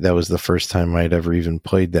that was the first time I'd ever even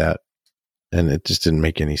played that. And it just didn't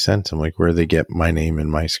make any sense. I'm like, where do they get my name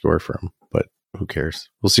and my score from? But who cares?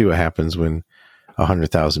 We'll see what happens when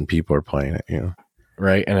 100,000 people are playing it,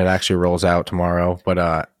 Right. And it actually rolls out tomorrow.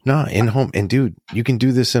 But no, in home. And dude, you can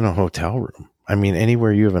do this in a hotel room. I mean,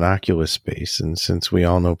 anywhere you have an Oculus space. And since we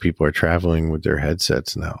all know people are traveling with their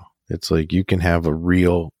headsets now, it's like you can have a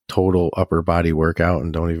real total upper body workout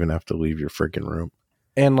and don't even have to leave your freaking room.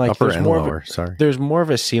 And like, upper and lower, sorry. There's more of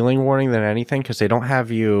a ceiling warning than anything, because they don't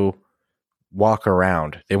have you walk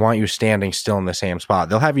around. They want you standing still in the same spot.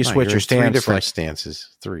 They'll have you switch your stance. 3 different stances.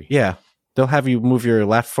 3. Yeah. They'll have you move your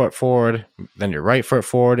left foot forward, then your right foot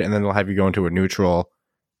forward, and then they'll have you go into a neutral,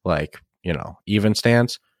 like, even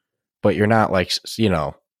stance. But you're not, like,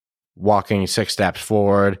 walking 6 steps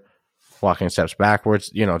forward, walking steps backwards,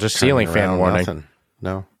 just ceiling fan warning. Nothing.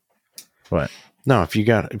 No. What? No, if you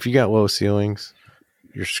got low ceilings,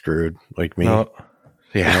 you're screwed, like me. No.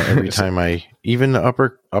 Yeah. Every time even the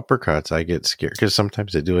uppercuts, I get scared, because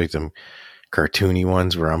sometimes they do like them cartoony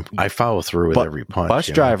ones where I follow through with every punch. Bus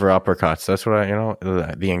driver uppercuts. That's what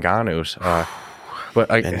the Ngannus.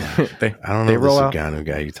 But I don't know this Ngannou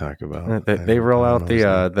guy you talk about. They roll out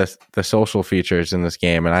the social features in this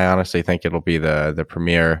game, and I honestly think it'll be the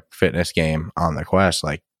premier fitness game on the Quest.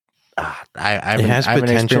 Like, it has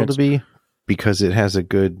potential to be, because it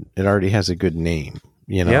already has a good name.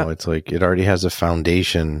 It's like it already has a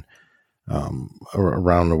foundation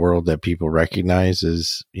around the world that people recognize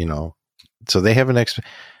as, so they have an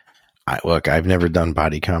look, I've never done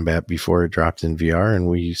Bodycombat before it dropped in VR and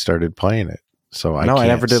we started playing it. So I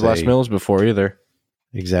never did Les Mills before either.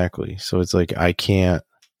 Exactly. So it's like,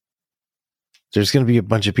 there's going to be a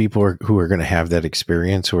bunch of people who are going to have that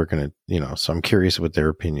experience, who are going to, so I'm curious what their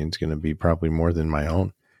opinion is going to be, probably more than my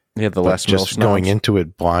own. Yeah. The Les Mills going into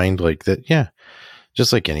it blind like that. Yeah.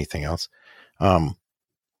 Just like anything else.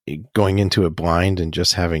 going into it blind and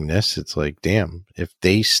just having this, it's like, damn, if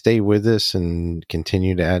they stay with this and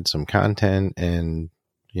continue to add some content and,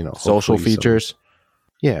 social features.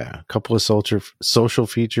 A couple of social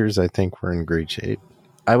features, I think we're in great shape.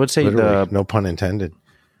 I would say no pun intended.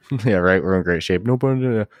 Yeah, right. We're in great shape. No pun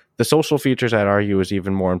intended. The social features, I'd argue, is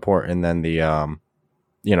even more important than the,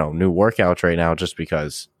 new workouts right now, just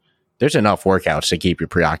because there's enough workouts to keep you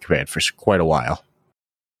preoccupied for quite a while.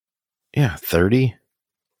 Yeah, 30.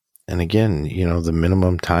 And again, the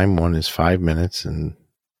minimum time one is 5 minutes, and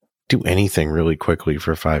do anything really quickly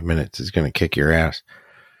for 5 minutes is going to kick your ass.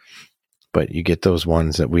 But you get those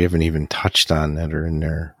ones that we haven't even touched on that are in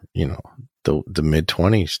there, the mid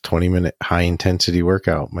 20s, 20-minute high intensity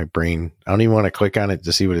workout. My brain, I don't even want to click on it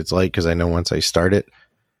to see what it's like, because I know once I start it,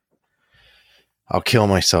 I'll kill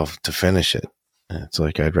myself to finish it. And it's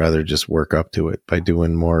like, I'd rather just work up to it by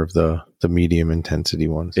doing more of the medium intensity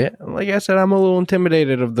ones. Yeah. Like I said, I'm a little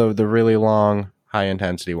intimidated of the really long high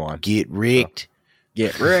intensity one. Get rigged.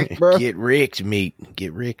 Get rigged, bro. Get rigged, mate.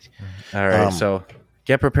 Get rigged. All right. So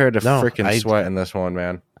get prepared to freaking sweat in this one,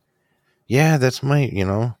 man. Yeah, that's my,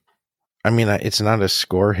 I mean, it's not a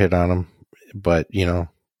score hit on them, but you're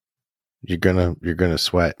gonna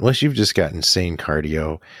sweat unless you've just got insane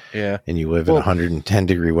cardio. Yeah, and you live in 110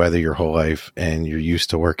 degree weather your whole life, and you're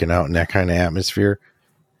used to working out in that kind of atmosphere.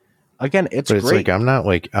 Again, it's great. Like I'm not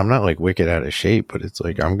like wicked out of shape, but it's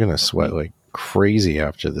like I'm gonna sweat like crazy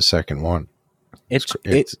after the second one. It's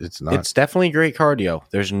definitely great cardio.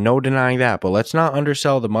 There's no denying that, but let's not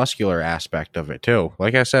undersell the muscular aspect of it too.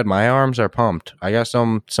 Like I said, my arms are pumped. I got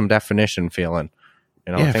some definition feeling.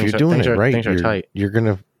 If you're doing it right, things are tight. You're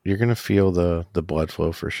gonna feel the blood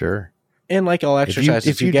flow for sure. And like all exercises,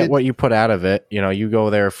 if you get what you put out of it, you go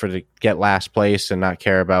there to get last place and not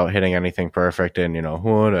care about hitting anything perfect and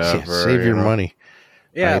whatever. Yeah, save your money.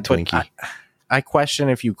 Yeah, but I question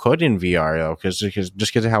if you could in VR though, because of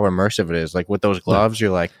how immersive it is. Like with those gloves, you're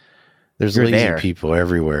like, there's lazy people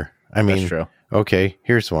everywhere. I mean, that's true. Okay,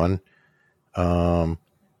 here's one. You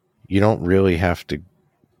don't really have to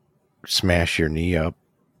smash your knee up.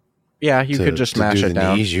 Yeah, you could just smash it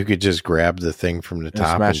down. Knees. You could just grab the thing from the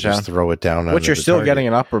top and just throw it down. Which you're still getting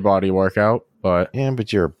an upper body workout, but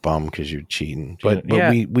but you're a bum because you're cheating. But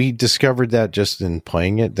we discovered that just in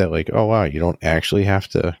playing it, that like, oh wow, you don't actually have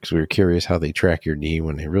to, because we were curious how they track your knee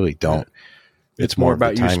when they really don't. Yeah. It's more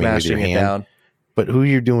about you smashing it down. But who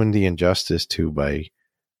you're doing the injustice to by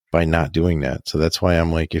not doing that. So that's why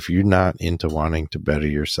I'm like, if you're not into wanting to better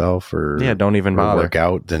yourself or don't even bother work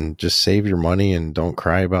out, then just save your money and don't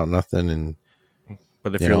cry about nothing.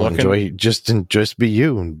 But if you're looking, enjoy, just be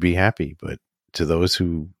you and be happy. But to those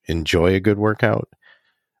who enjoy a good workout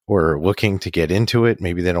or are looking to get into it,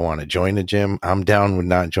 maybe they don't want to join a gym. I'm down with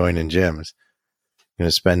not joining gyms. I'm going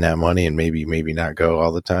to spend that money and maybe not go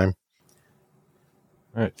all the time.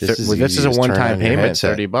 All right. This is a one-time payment,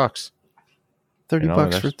 $30.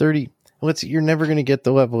 $30 for 30. You're never going to get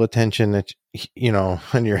the level of attention that,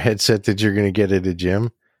 on your headset that you're going to get at a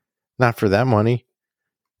gym. Not for that money.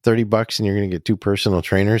 $30 and you're going to get 2 personal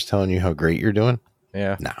trainers telling you how great you're doing.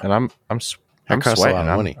 Yeah. No. And I'm sweating. A lot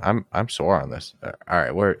of money. I'm sore on this. All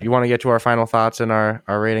right. You want to get to our final thoughts and our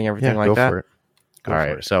rating, everything like that? For it. All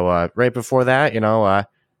right. So right before that, I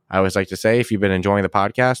always like to say, if you've been enjoying the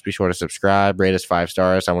podcast, be sure to subscribe, rate us 5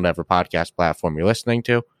 stars on whatever podcast platform you're listening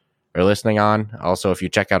to or listening on. Also, if you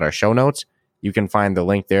check out our show notes, you can find the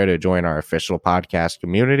link there to join our official podcast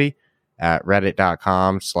community at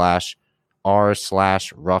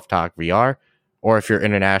reddit.com/r/roughtalkvr. Or if you're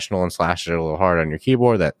international and slash it a little hard on your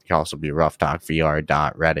keyboard, that can also be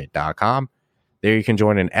roughtalkvr.reddit.com. There you can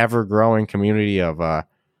join an ever-growing community of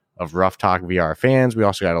Rough Talk VR fans. We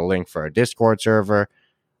also got a link for our Discord server,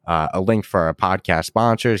 a link for our podcast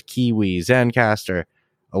sponsors, Kiwi, Zencaster,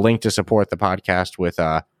 a link to support the podcast with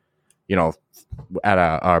at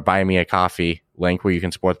our Buy Me a Coffee link, where you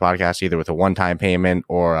can support the podcast either with a one-time payment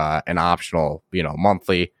or an optional,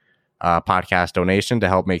 monthly podcast donation to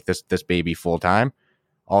help make this baby full-time.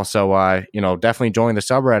 Also, definitely join the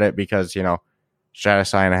subreddit, because,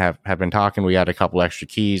 Stratus and I have been talking. We got a couple extra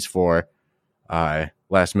keys for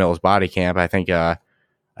Les Mills Body Camp. I think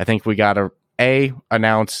we got to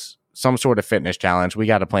announce some sort of fitness challenge. We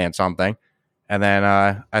got to plan something. And then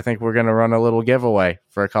I think we're going to run a little giveaway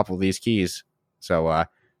for a couple of these keys. So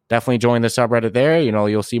definitely join the subreddit there.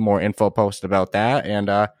 You'll see more info posted about that. And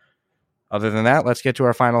other than that, let's get to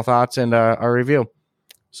our final thoughts and our review.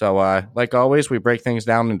 So like always, we break things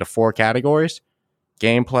down into 4 categories: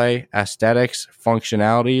 gameplay, aesthetics,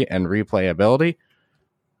 functionality, and replayability.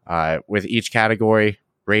 With each category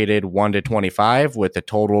rated 1 to 25, with the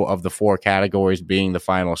total of the 4 categories being the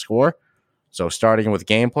final score. So starting with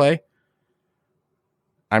gameplay,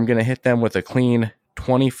 I'm going to hit them with a clean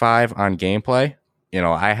 25 on gameplay.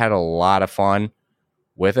 I had a lot of fun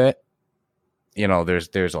with it.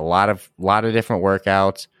 There's a lot of different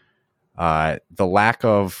workouts. The lack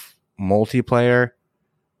of multiplayer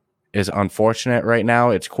is unfortunate right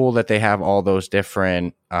now. It's cool that they have all those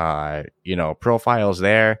different, profiles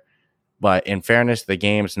there. But in fairness, the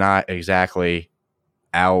game's not exactly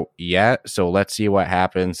out yet. So let's see what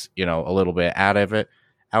happens, a little bit out of it.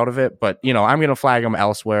 But, I'm going to flag them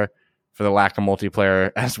elsewhere for the lack of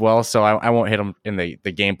multiplayer as well. So I won't hit them in the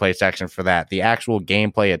gameplay section for that. The actual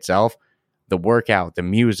gameplay itself, the workout, the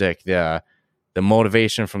music, the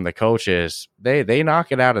motivation from the coaches, they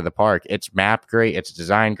knock it out of the park. It's mapped great. It's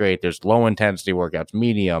designed great. There's low intensity workouts,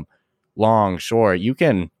 medium, long, short. You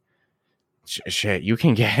can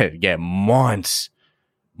get months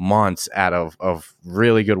out of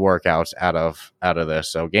really good workouts out of this.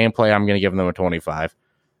 So gameplay, I'm going to give them a 25.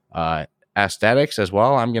 Aesthetics as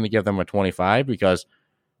well, I'm going to give them a 25 because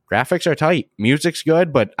graphics are tight. Music's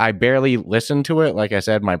good, but I barely listen to it. Like I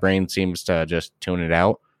said, my brain seems to just tune it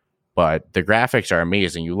out. But the graphics are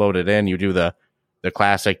amazing. You load it in, you do the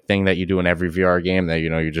classic thing that you do in every VR game that, you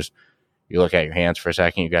look at your hands for a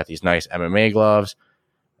second. You got these nice MMA gloves.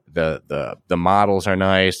 The models are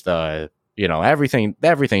nice. Everything's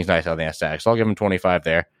nice on the aesthetics. So I'll give them 25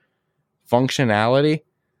 there. Functionality,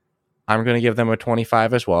 I'm going to give them a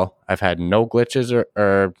 25 as well. I've had no glitches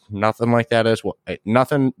or nothing like that as well.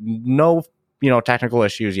 No technical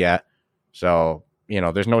issues yet. So,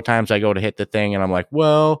 there's no times I go to hit the thing and I'm like,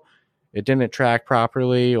 well, it didn't track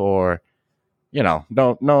properly or,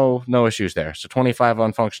 no issues there. So 25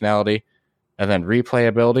 on functionality. And then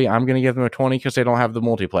replayability, I'm going to give them a 20 because they don't have the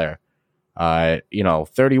multiplayer. 30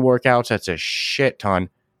 workouts, that's a shit ton.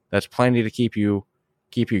 That's plenty to keep you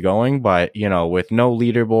going. But, with no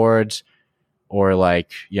leaderboards or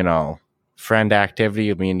friend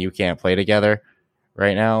activity, I mean, you can't play together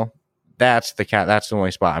right now. That's the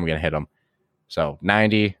only spot I'm going to hit them. So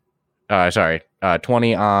 20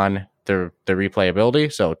 on the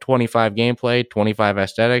replayability. So 25 gameplay, 25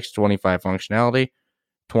 aesthetics, 25 functionality,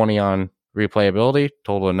 20 on replayability,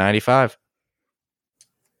 total of 95.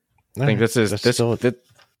 I think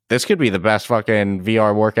this could be the best fucking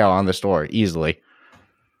VR workout on the store easily.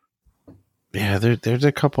 Yeah, there's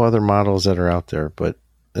a couple other models that are out there,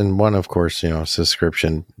 and one, of course,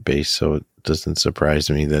 subscription based, so it doesn't surprise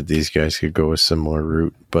me that these guys could go a similar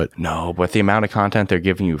route. But no, but the amount of content they're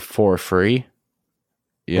giving you for free,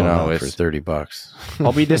 it's for $30.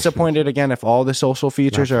 I'll be disappointed again if all the social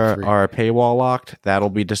features are paywall locked. That'll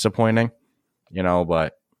be disappointing,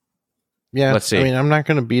 but yeah, let's see. I mean, I'm not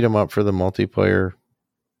going to beat them up for the multiplayer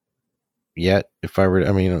yet. If I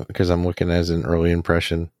were, because I'm looking as an early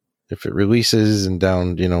impression. If it releases and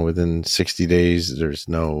down, within 60 days, there's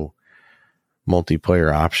no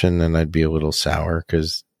multiplayer option, then I'd be a little sour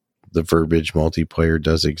because the verbiage multiplayer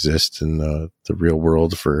does exist in the real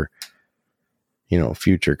world for,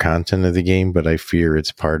 future content of the game, but I fear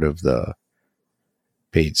it's part of the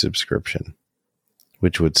paid subscription,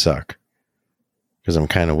 which would suck because I'm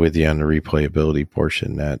kind of with you on the replayability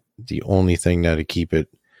portion that the only thing that would keep it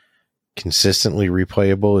consistently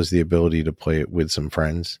replayable is the ability to play it with some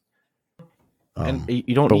friends. And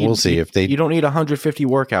you don't. But need, we'll see if they. You don't need 150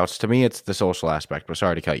 workouts. To me, it's the social aspect. But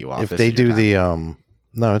sorry to cut you off. If they do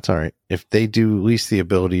no, it's all right. If they do at least the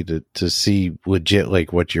ability to see legit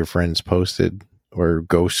like what your friends posted or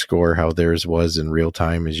ghost score how theirs was in real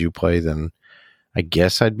time as you play, then I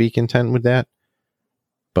guess I'd be content with that.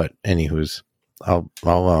 But anywho's, I'll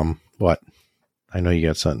what? I know you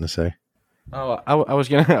got something to say. Oh, I was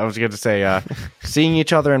gonna say, seeing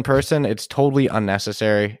each other in person, it's totally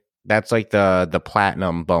unnecessary. That's like the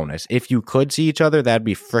platinum bonus. If you could see each other, that'd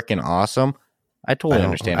be freaking awesome. I totally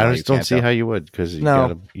understand. I just don't see how you would because you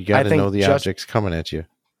gotta know the object's coming at you.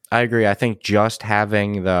 I agree. I think just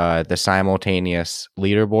having the simultaneous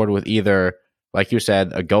leaderboard with either, like you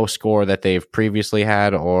said, a ghost score that they've previously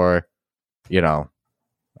had, or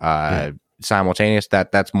simultaneous,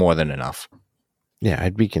 that's more than enough. Yeah,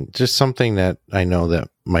 I'd be just something that I know that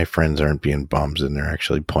my friends aren't being bums and they're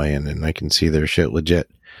actually playing, and I can see their shit legit.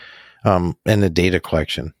 And the data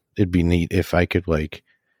collection, it'd be neat if I could I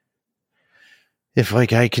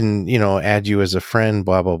can, add you as a friend,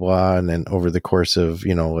 blah, blah, blah. And then over the course of,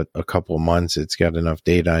 a couple of months, it's got enough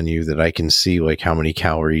data on you that I can see how many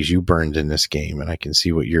calories you burned in this game. And I can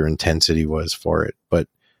see what your intensity was for it. But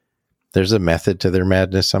there's a method to their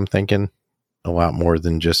madness. I'm thinking a lot more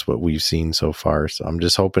than just what we've seen so far. So I'm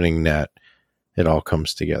just hoping that it all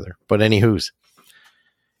comes together. But anywho's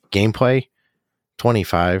gameplay,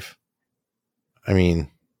 25. I mean,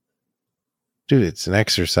 dude, it's an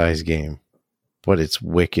exercise game, but it's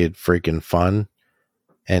wicked freaking fun.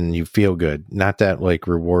 And you feel good. Not that like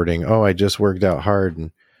rewarding, oh, I just worked out hard.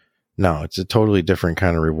 And no, it's a totally different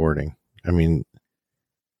kind of rewarding. I mean,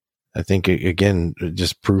 I think, again,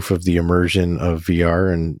 just proof of the immersion of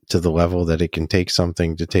VR and to the level that it can take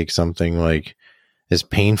something like as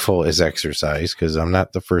painful as exercise, because I'm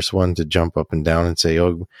not the first one to jump up and down and say,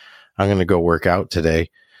 oh, I'm going to go work out today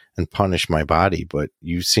and punish my body. But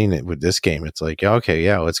you've seen it with this game. It's like, okay,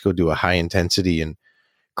 yeah, let's go do a high intensity and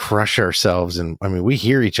crush ourselves. And I mean, we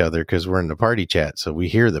hear each other because we're in the party chat. So we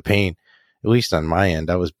hear the pain, at least on my end.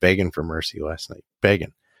 I was begging for mercy last night,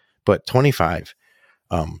 begging. But 25,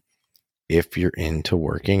 if you're into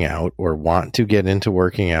working out or want to get into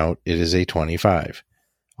working out, it is a 25.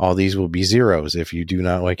 All these will be zeros if you do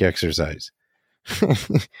not like exercise.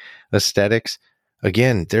 Aesthetics.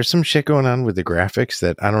 Again, there's some shit going on with the graphics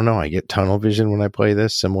that I don't know. I get tunnel vision when I play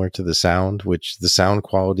this, similar to the sound, which the sound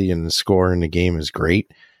quality and the score in the game is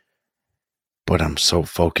great. But I'm so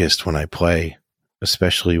focused when I play,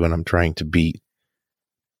 especially when I'm trying to beat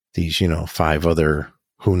these, 5 other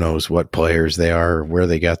who knows what players they are or where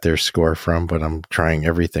they got their score from, but I'm trying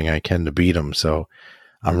everything I can to beat them. So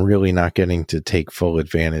I'm really not getting to take full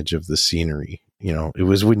advantage of the scenery. It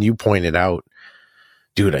was when you pointed out,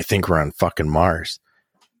 dude, I think we're on fucking Mars.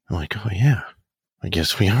 I'm like, oh yeah, I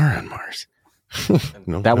guess we are on Mars.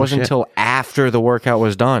 That wasn't until after the workout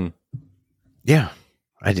was done. Yeah.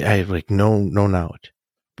 I have like no knowledge,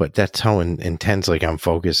 but that's how intense, like I'm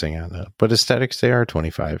focusing on that. But aesthetics, they are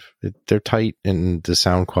 25. They're tight and the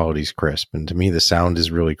sound quality is crisp. And to me, the sound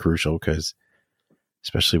is really crucial because,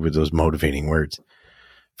 especially with those motivating words.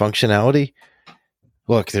 Functionality,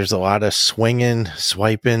 look, there's a lot of swinging,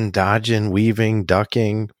 swiping, dodging, weaving,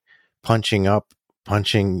 ducking, punching up,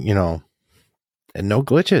 punching, and no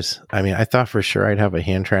glitches. I mean, I thought for sure I'd have a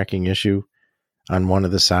hand tracking issue on one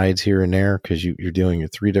of the sides here and there because you're dealing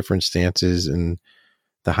with 3 different stances, and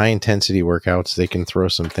the high intensity workouts, they can throw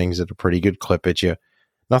some things at a pretty good clip at you.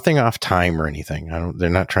 Nothing off time or anything. They're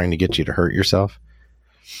not trying to get you to hurt yourself.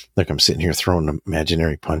 Like I'm sitting here throwing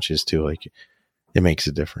imaginary punches too. Like it makes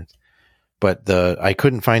a difference. But I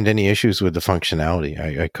couldn't find any issues with the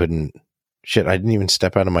functionality. I couldn't. Shit, I didn't even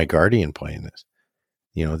step out of my Guardian playing this.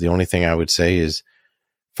 The only thing I would say is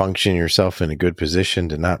function yourself in a good position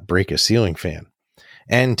to not break a ceiling fan.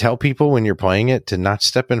 And tell people when you're playing it to not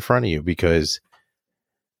step in front of you because,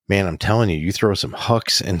 man, I'm telling you, you throw some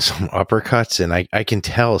hooks and some uppercuts, and I can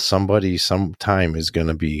tell somebody sometime is going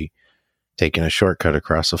to be taking a shortcut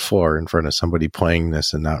across the floor in front of somebody playing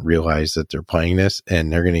this and not realize that they're playing this,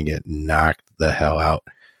 and they're going to get knocked the hell out.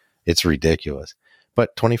 It's ridiculous.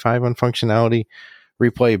 But 25 on functionality,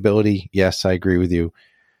 replayability, yes, I agree with you.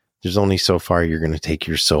 There's only so far you're going to take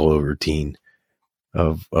your solo routine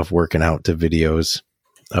of working out to videos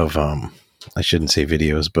of, I shouldn't say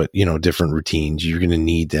videos, but, different routines. You're going to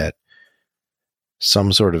need that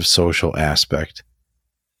some sort of social aspect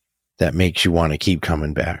that makes you want to keep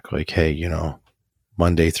coming back. Like, hey,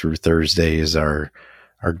 Monday through Thursday is our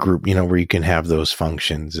group, where you can have those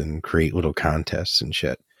functions and create little contests and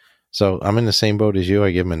shit. So I'm in the same boat as you.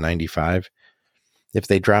 I give them a 95. If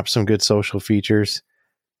they drop some good social features,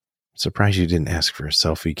 I'm surprised you didn't ask for a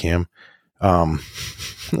selfie cam.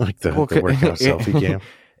 Like the workout selfie cam.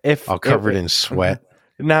 All covered in sweat.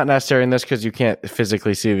 Not necessarily in this because you can't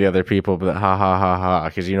physically see the other people, but ha ha ha ha.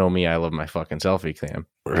 Because you know me, I love my fucking selfie cam.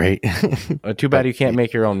 Right. Too bad you can't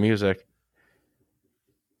make your own music.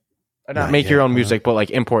 Not make your own music, but like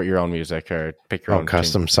import your own music or pick your own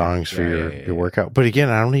custom songs for your workout. But again,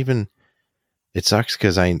 I don't even. It sucks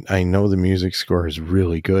because I know the music score is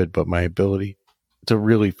really good, but my ability to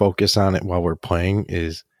really focus on it while we're playing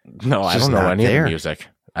is no. I don't know any of the music.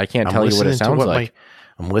 I can't tell you what it sounds like.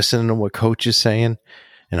 I'm listening to what coach is saying,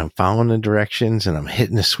 and I'm following the directions, and I'm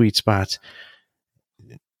hitting the sweet spots.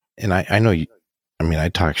 And I know you. I mean, I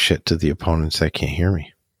talk shit to the opponents that can't hear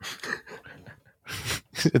me.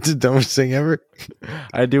 It's the dumbest thing ever.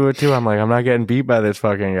 I do it too. I'm like, I'm not getting beat by this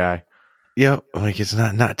fucking guy. Yep. Like it's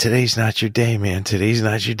not today's not your day, man. Today's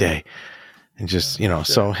not your day. And just,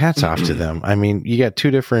 so hats off to them. I mean, you got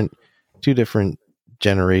two different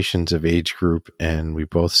generations of age group, and we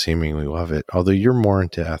both seemingly love it. Although you're more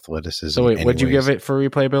into athleticism. So wait, what'd you give it for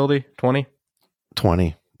replayability? 20?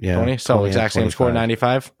 20. Yeah. 20. So exact same score,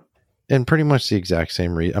 95. And pretty much the exact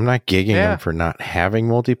same reason. I'm not gigging them for not having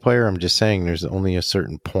multiplayer. I'm just saying there's only a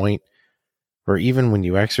certain point where even when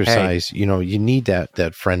you exercise, you need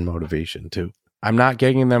that friend motivation too. I'm not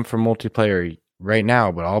gigging them for multiplayer right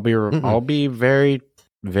now, but I'll be very,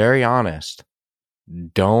 very honest.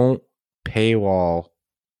 Don't paywall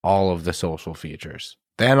all of the social features.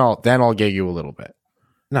 then I'll give you a little bit.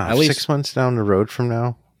 No, at least 6 months down the road from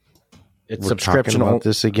now, it's we're subscription talking about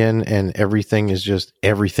this again, and everything's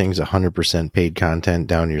 100% paid content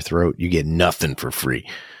down your throat. You get nothing for free.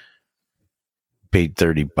 Paid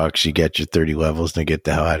 $30, you get your 30 levels, and get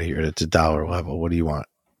the hell out of here. It's $1 level. What do you want?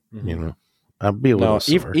 Mm-hmm. You know, I'll be a little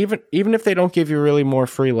sore. Even if they don't give you really more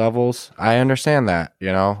free levels, I understand that.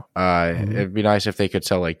 You know, it'd be nice if they could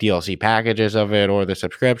sell like DLC packages of it or the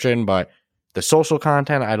subscription, but the social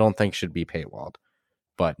content I don't think should be paywalled.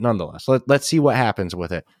 But nonetheless, let's see what happens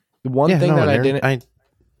with it. One thing I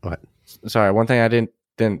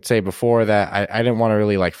didn't say before that I didn't want to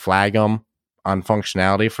really like flag them on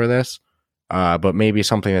functionality for this, but maybe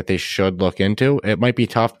something that they should look into. It might be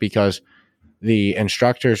tough because the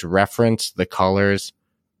instructors reference the colors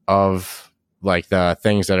of like the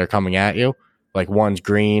things that are coming at you, like one's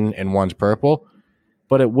green and one's purple.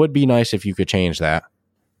 But it would be nice if you could change that.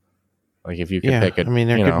 Like if you could pick it. I mean,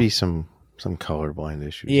 there could be some colorblind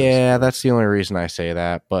issues. Yeah, that's the only reason I say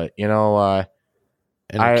that. But and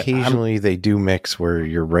occasionally they do mix where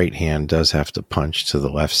your right hand does have to punch to the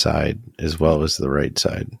left side as well as the right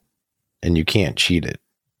side, and you can't cheat it.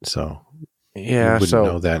 So yeah, you wouldn't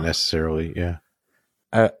know that necessarily. Yeah,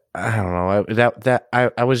 I don't know.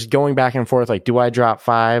 I was going back and forth. Like, do I drop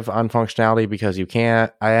 5 on functionality because you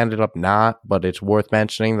can't? I ended up not, but it's worth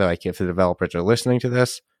mentioning that like if the developers are listening to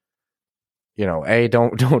this, you know,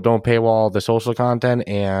 don't paywall the social content,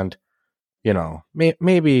 and you know,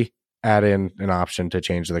 maybe add in an option to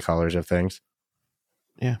change the colors of things.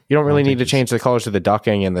 Yeah, you don't really need to change the colors of the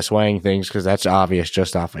ducking and the swaying things because that's obvious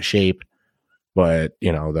just off of shape. But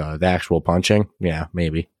you know, the actual punching, yeah,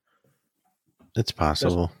 maybe it's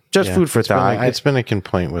possible. Just food for thought. It's been a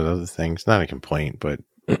complaint with other things. Not a complaint, but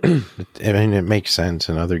I mean, it makes sense.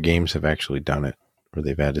 And other games have actually done it, where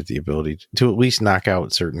they've added the ability to at least knock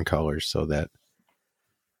out certain colors so that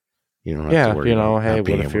you don't have to worry about hey,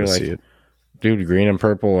 what if you're like, dude, green and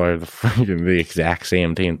purple are the exact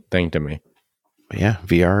same thing to me. But yeah,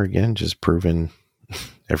 VR again, just proving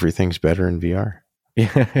everything's better in VR.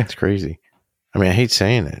 Yeah, it's crazy. I mean, I hate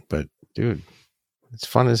saying it, but dude, it's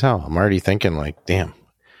fun as hell. I'm already thinking like, damn.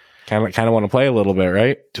 Kind of want to play a little bit,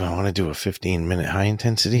 right? Do I want to do a 15-minute high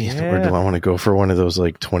intensity? Or do I want to go for one of those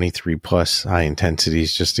like 23 plus high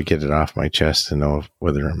intensities just to get it off my chest to know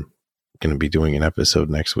whether I'm going to be doing an episode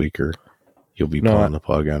next week or you'll be pulling the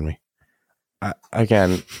plug on me?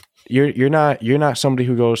 Again, you're not somebody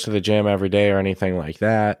who goes to the gym every day or anything like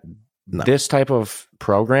that. No. This type of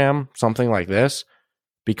program, something like this,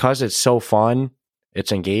 because it's so fun,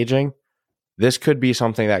 it's engaging, this could be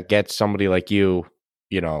something that gets somebody like you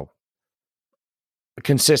know,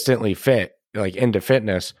 consistently fit, like into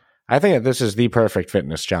fitness. I think that this is the perfect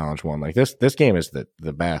fitness challenge one. Like this game is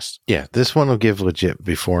the best. Yeah, this one will give legit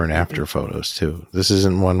before and after photos too. This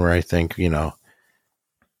isn't one where I think, you know,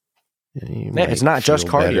 it's not just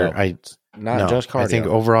cardio. Just cardio. I think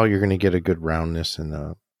overall you're going to get a good roundness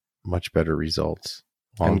and much better results.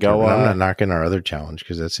 And I'm not knocking our other challenge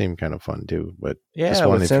because that seemed kind of fun too. But this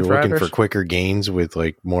one, if you're looking for quicker gains with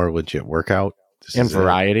like more legit workout and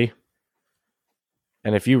variety,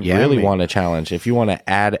 and if you really want to challenge, if you want to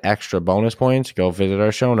add extra bonus points, go visit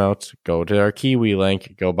our show notes. Go to our Kiwi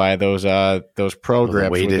link. Go buy those pro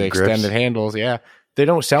grips with the extended handles. Yeah, they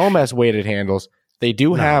don't sell them as weighted handles. They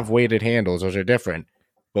do have weighted handles. Those are different.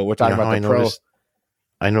 But we're talking about the pro.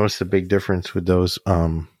 I noticed a big difference with those.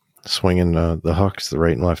 Swinging the hooks, the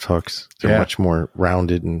right and left hooks, they're much more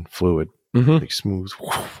rounded and fluid, like smooth.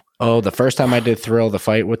 Oh, the first time I did Thrill the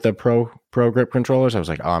Fight with the pro grip controllers, I was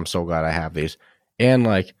like, oh, I'm so glad I have these. And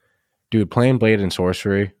like, dude, playing Blade and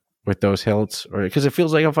Sorcery with those hilts, or because it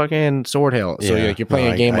feels like a fucking sword hilt. So you're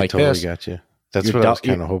playing a game like totally this. Got you. That's what I was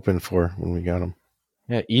kind of hoping for when we got them.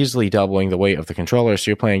 Yeah, easily doubling the weight of the controller.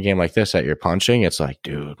 So you're playing a game like this that you're punching. It's like,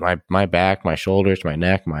 dude, my back, my shoulders, my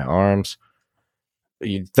neck, my arms.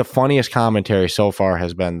 The funniest commentary so far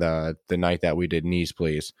has been the night that we did Knees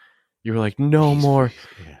Please. You were like, no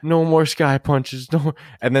more sky punches, no.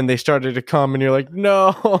 And then they started to come, and you're like,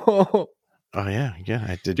 no. Oh yeah,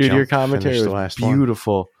 I did. Dude, your commentary was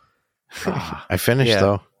beautiful. I finished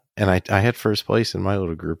though, and I had first place in my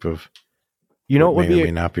little group of. You know what would may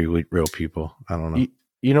not be real people. I don't know.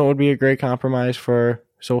 You know what would be a great compromise for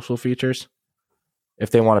social features if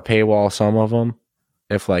they want to paywall some of them.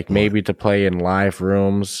 If like maybe to play in live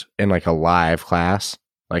rooms in like a live class,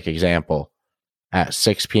 like example, at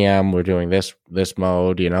 6 p.m. we're doing this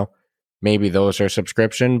mode, you know, maybe those are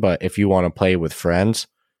subscription, but if you want to play with friends,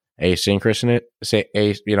 asynchronous,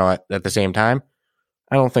 at the same time,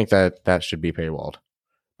 I don't think that should be paywalled.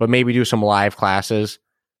 But maybe do some live classes,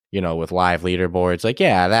 you know, with live leaderboards. Like,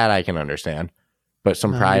 yeah, that I can understand. but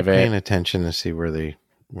some private. Paying attention to see where they.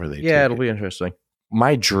 Yeah, it'll be interesting.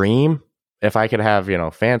 My dream, if I could have,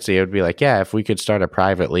 fancy, it would be like, if we could start a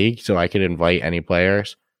private league so I could invite any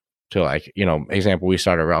players to, like, example, we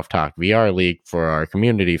start a Rough Talk VR league for our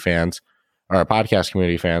community fans, or our podcast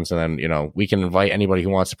community fans, and then, we can invite anybody who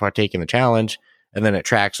wants to partake in the challenge, and then it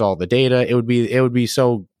tracks all the data. It would be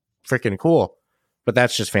so freaking cool. But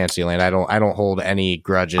that's just fancy land. I don't hold any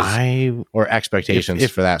grudges or expectations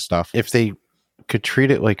for that stuff. If they could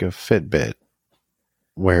treat it like a Fitbit,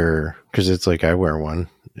 because it's like I wear one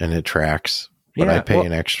and it tracks, but I pay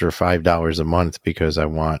an extra $5 a month because I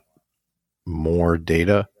want more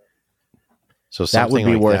data. So that would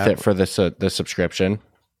be worth it for the subscription.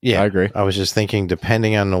 Yeah, I agree. I was just thinking,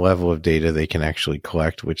 depending on the level of data they can actually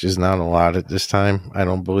collect, which is not a lot at this time, I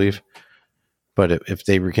don't believe. But if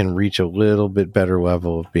they can reach a little bit better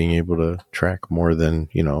level of being able to track more than,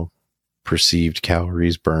 perceived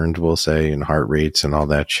calories burned, we'll say, and heart rates and all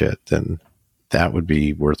that shit, then that would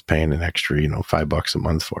be worth paying an extra, $5 a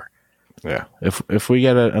month for. Yeah. If we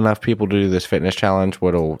get enough people to do this fitness challenge,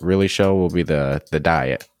 what'll really show will be the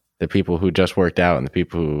diet. The people who just worked out and the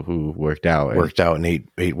people who worked out and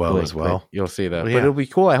ate well as well. You'll see that. But it'll be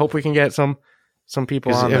cool. I hope we can get some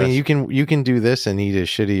people on. I mean, you can do this and eat as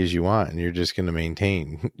shitty as you want, and you're just going to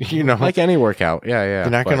maintain. Like any workout. Yeah.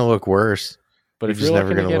 You're not going to look worse, but you're if just you're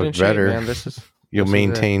never going to look better. Shape, man,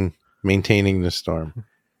 you'll maintaining the storm.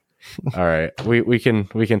 All right, we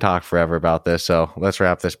can talk forever about this. So let's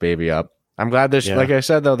wrap this baby up. I'm glad this, like I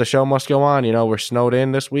said, though, the show must go on. We're snowed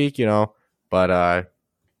in this week, but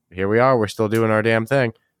here we are. We're still doing our damn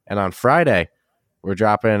thing. And on Friday, we're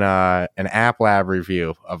dropping an App Lab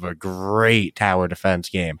review of a great tower defense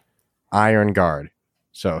game, Iron Guard.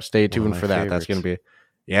 So stay tuned for that. Favorites. That's going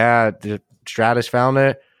to be, Stratus found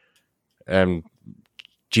it. And,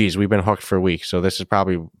 geez, we've been hooked for weeks. So this is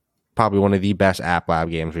probably one of the best App Lab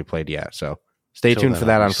games we played yet. So stay tuned for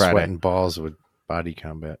that on Friday. Sweating balls with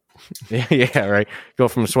Bodycombat. Yeah, right. Go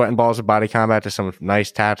from sweating balls with Bodycombat to some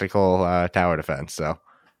nice tactical tower defense. So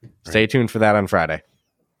stay tuned for that on Friday.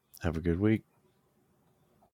 Have a good week.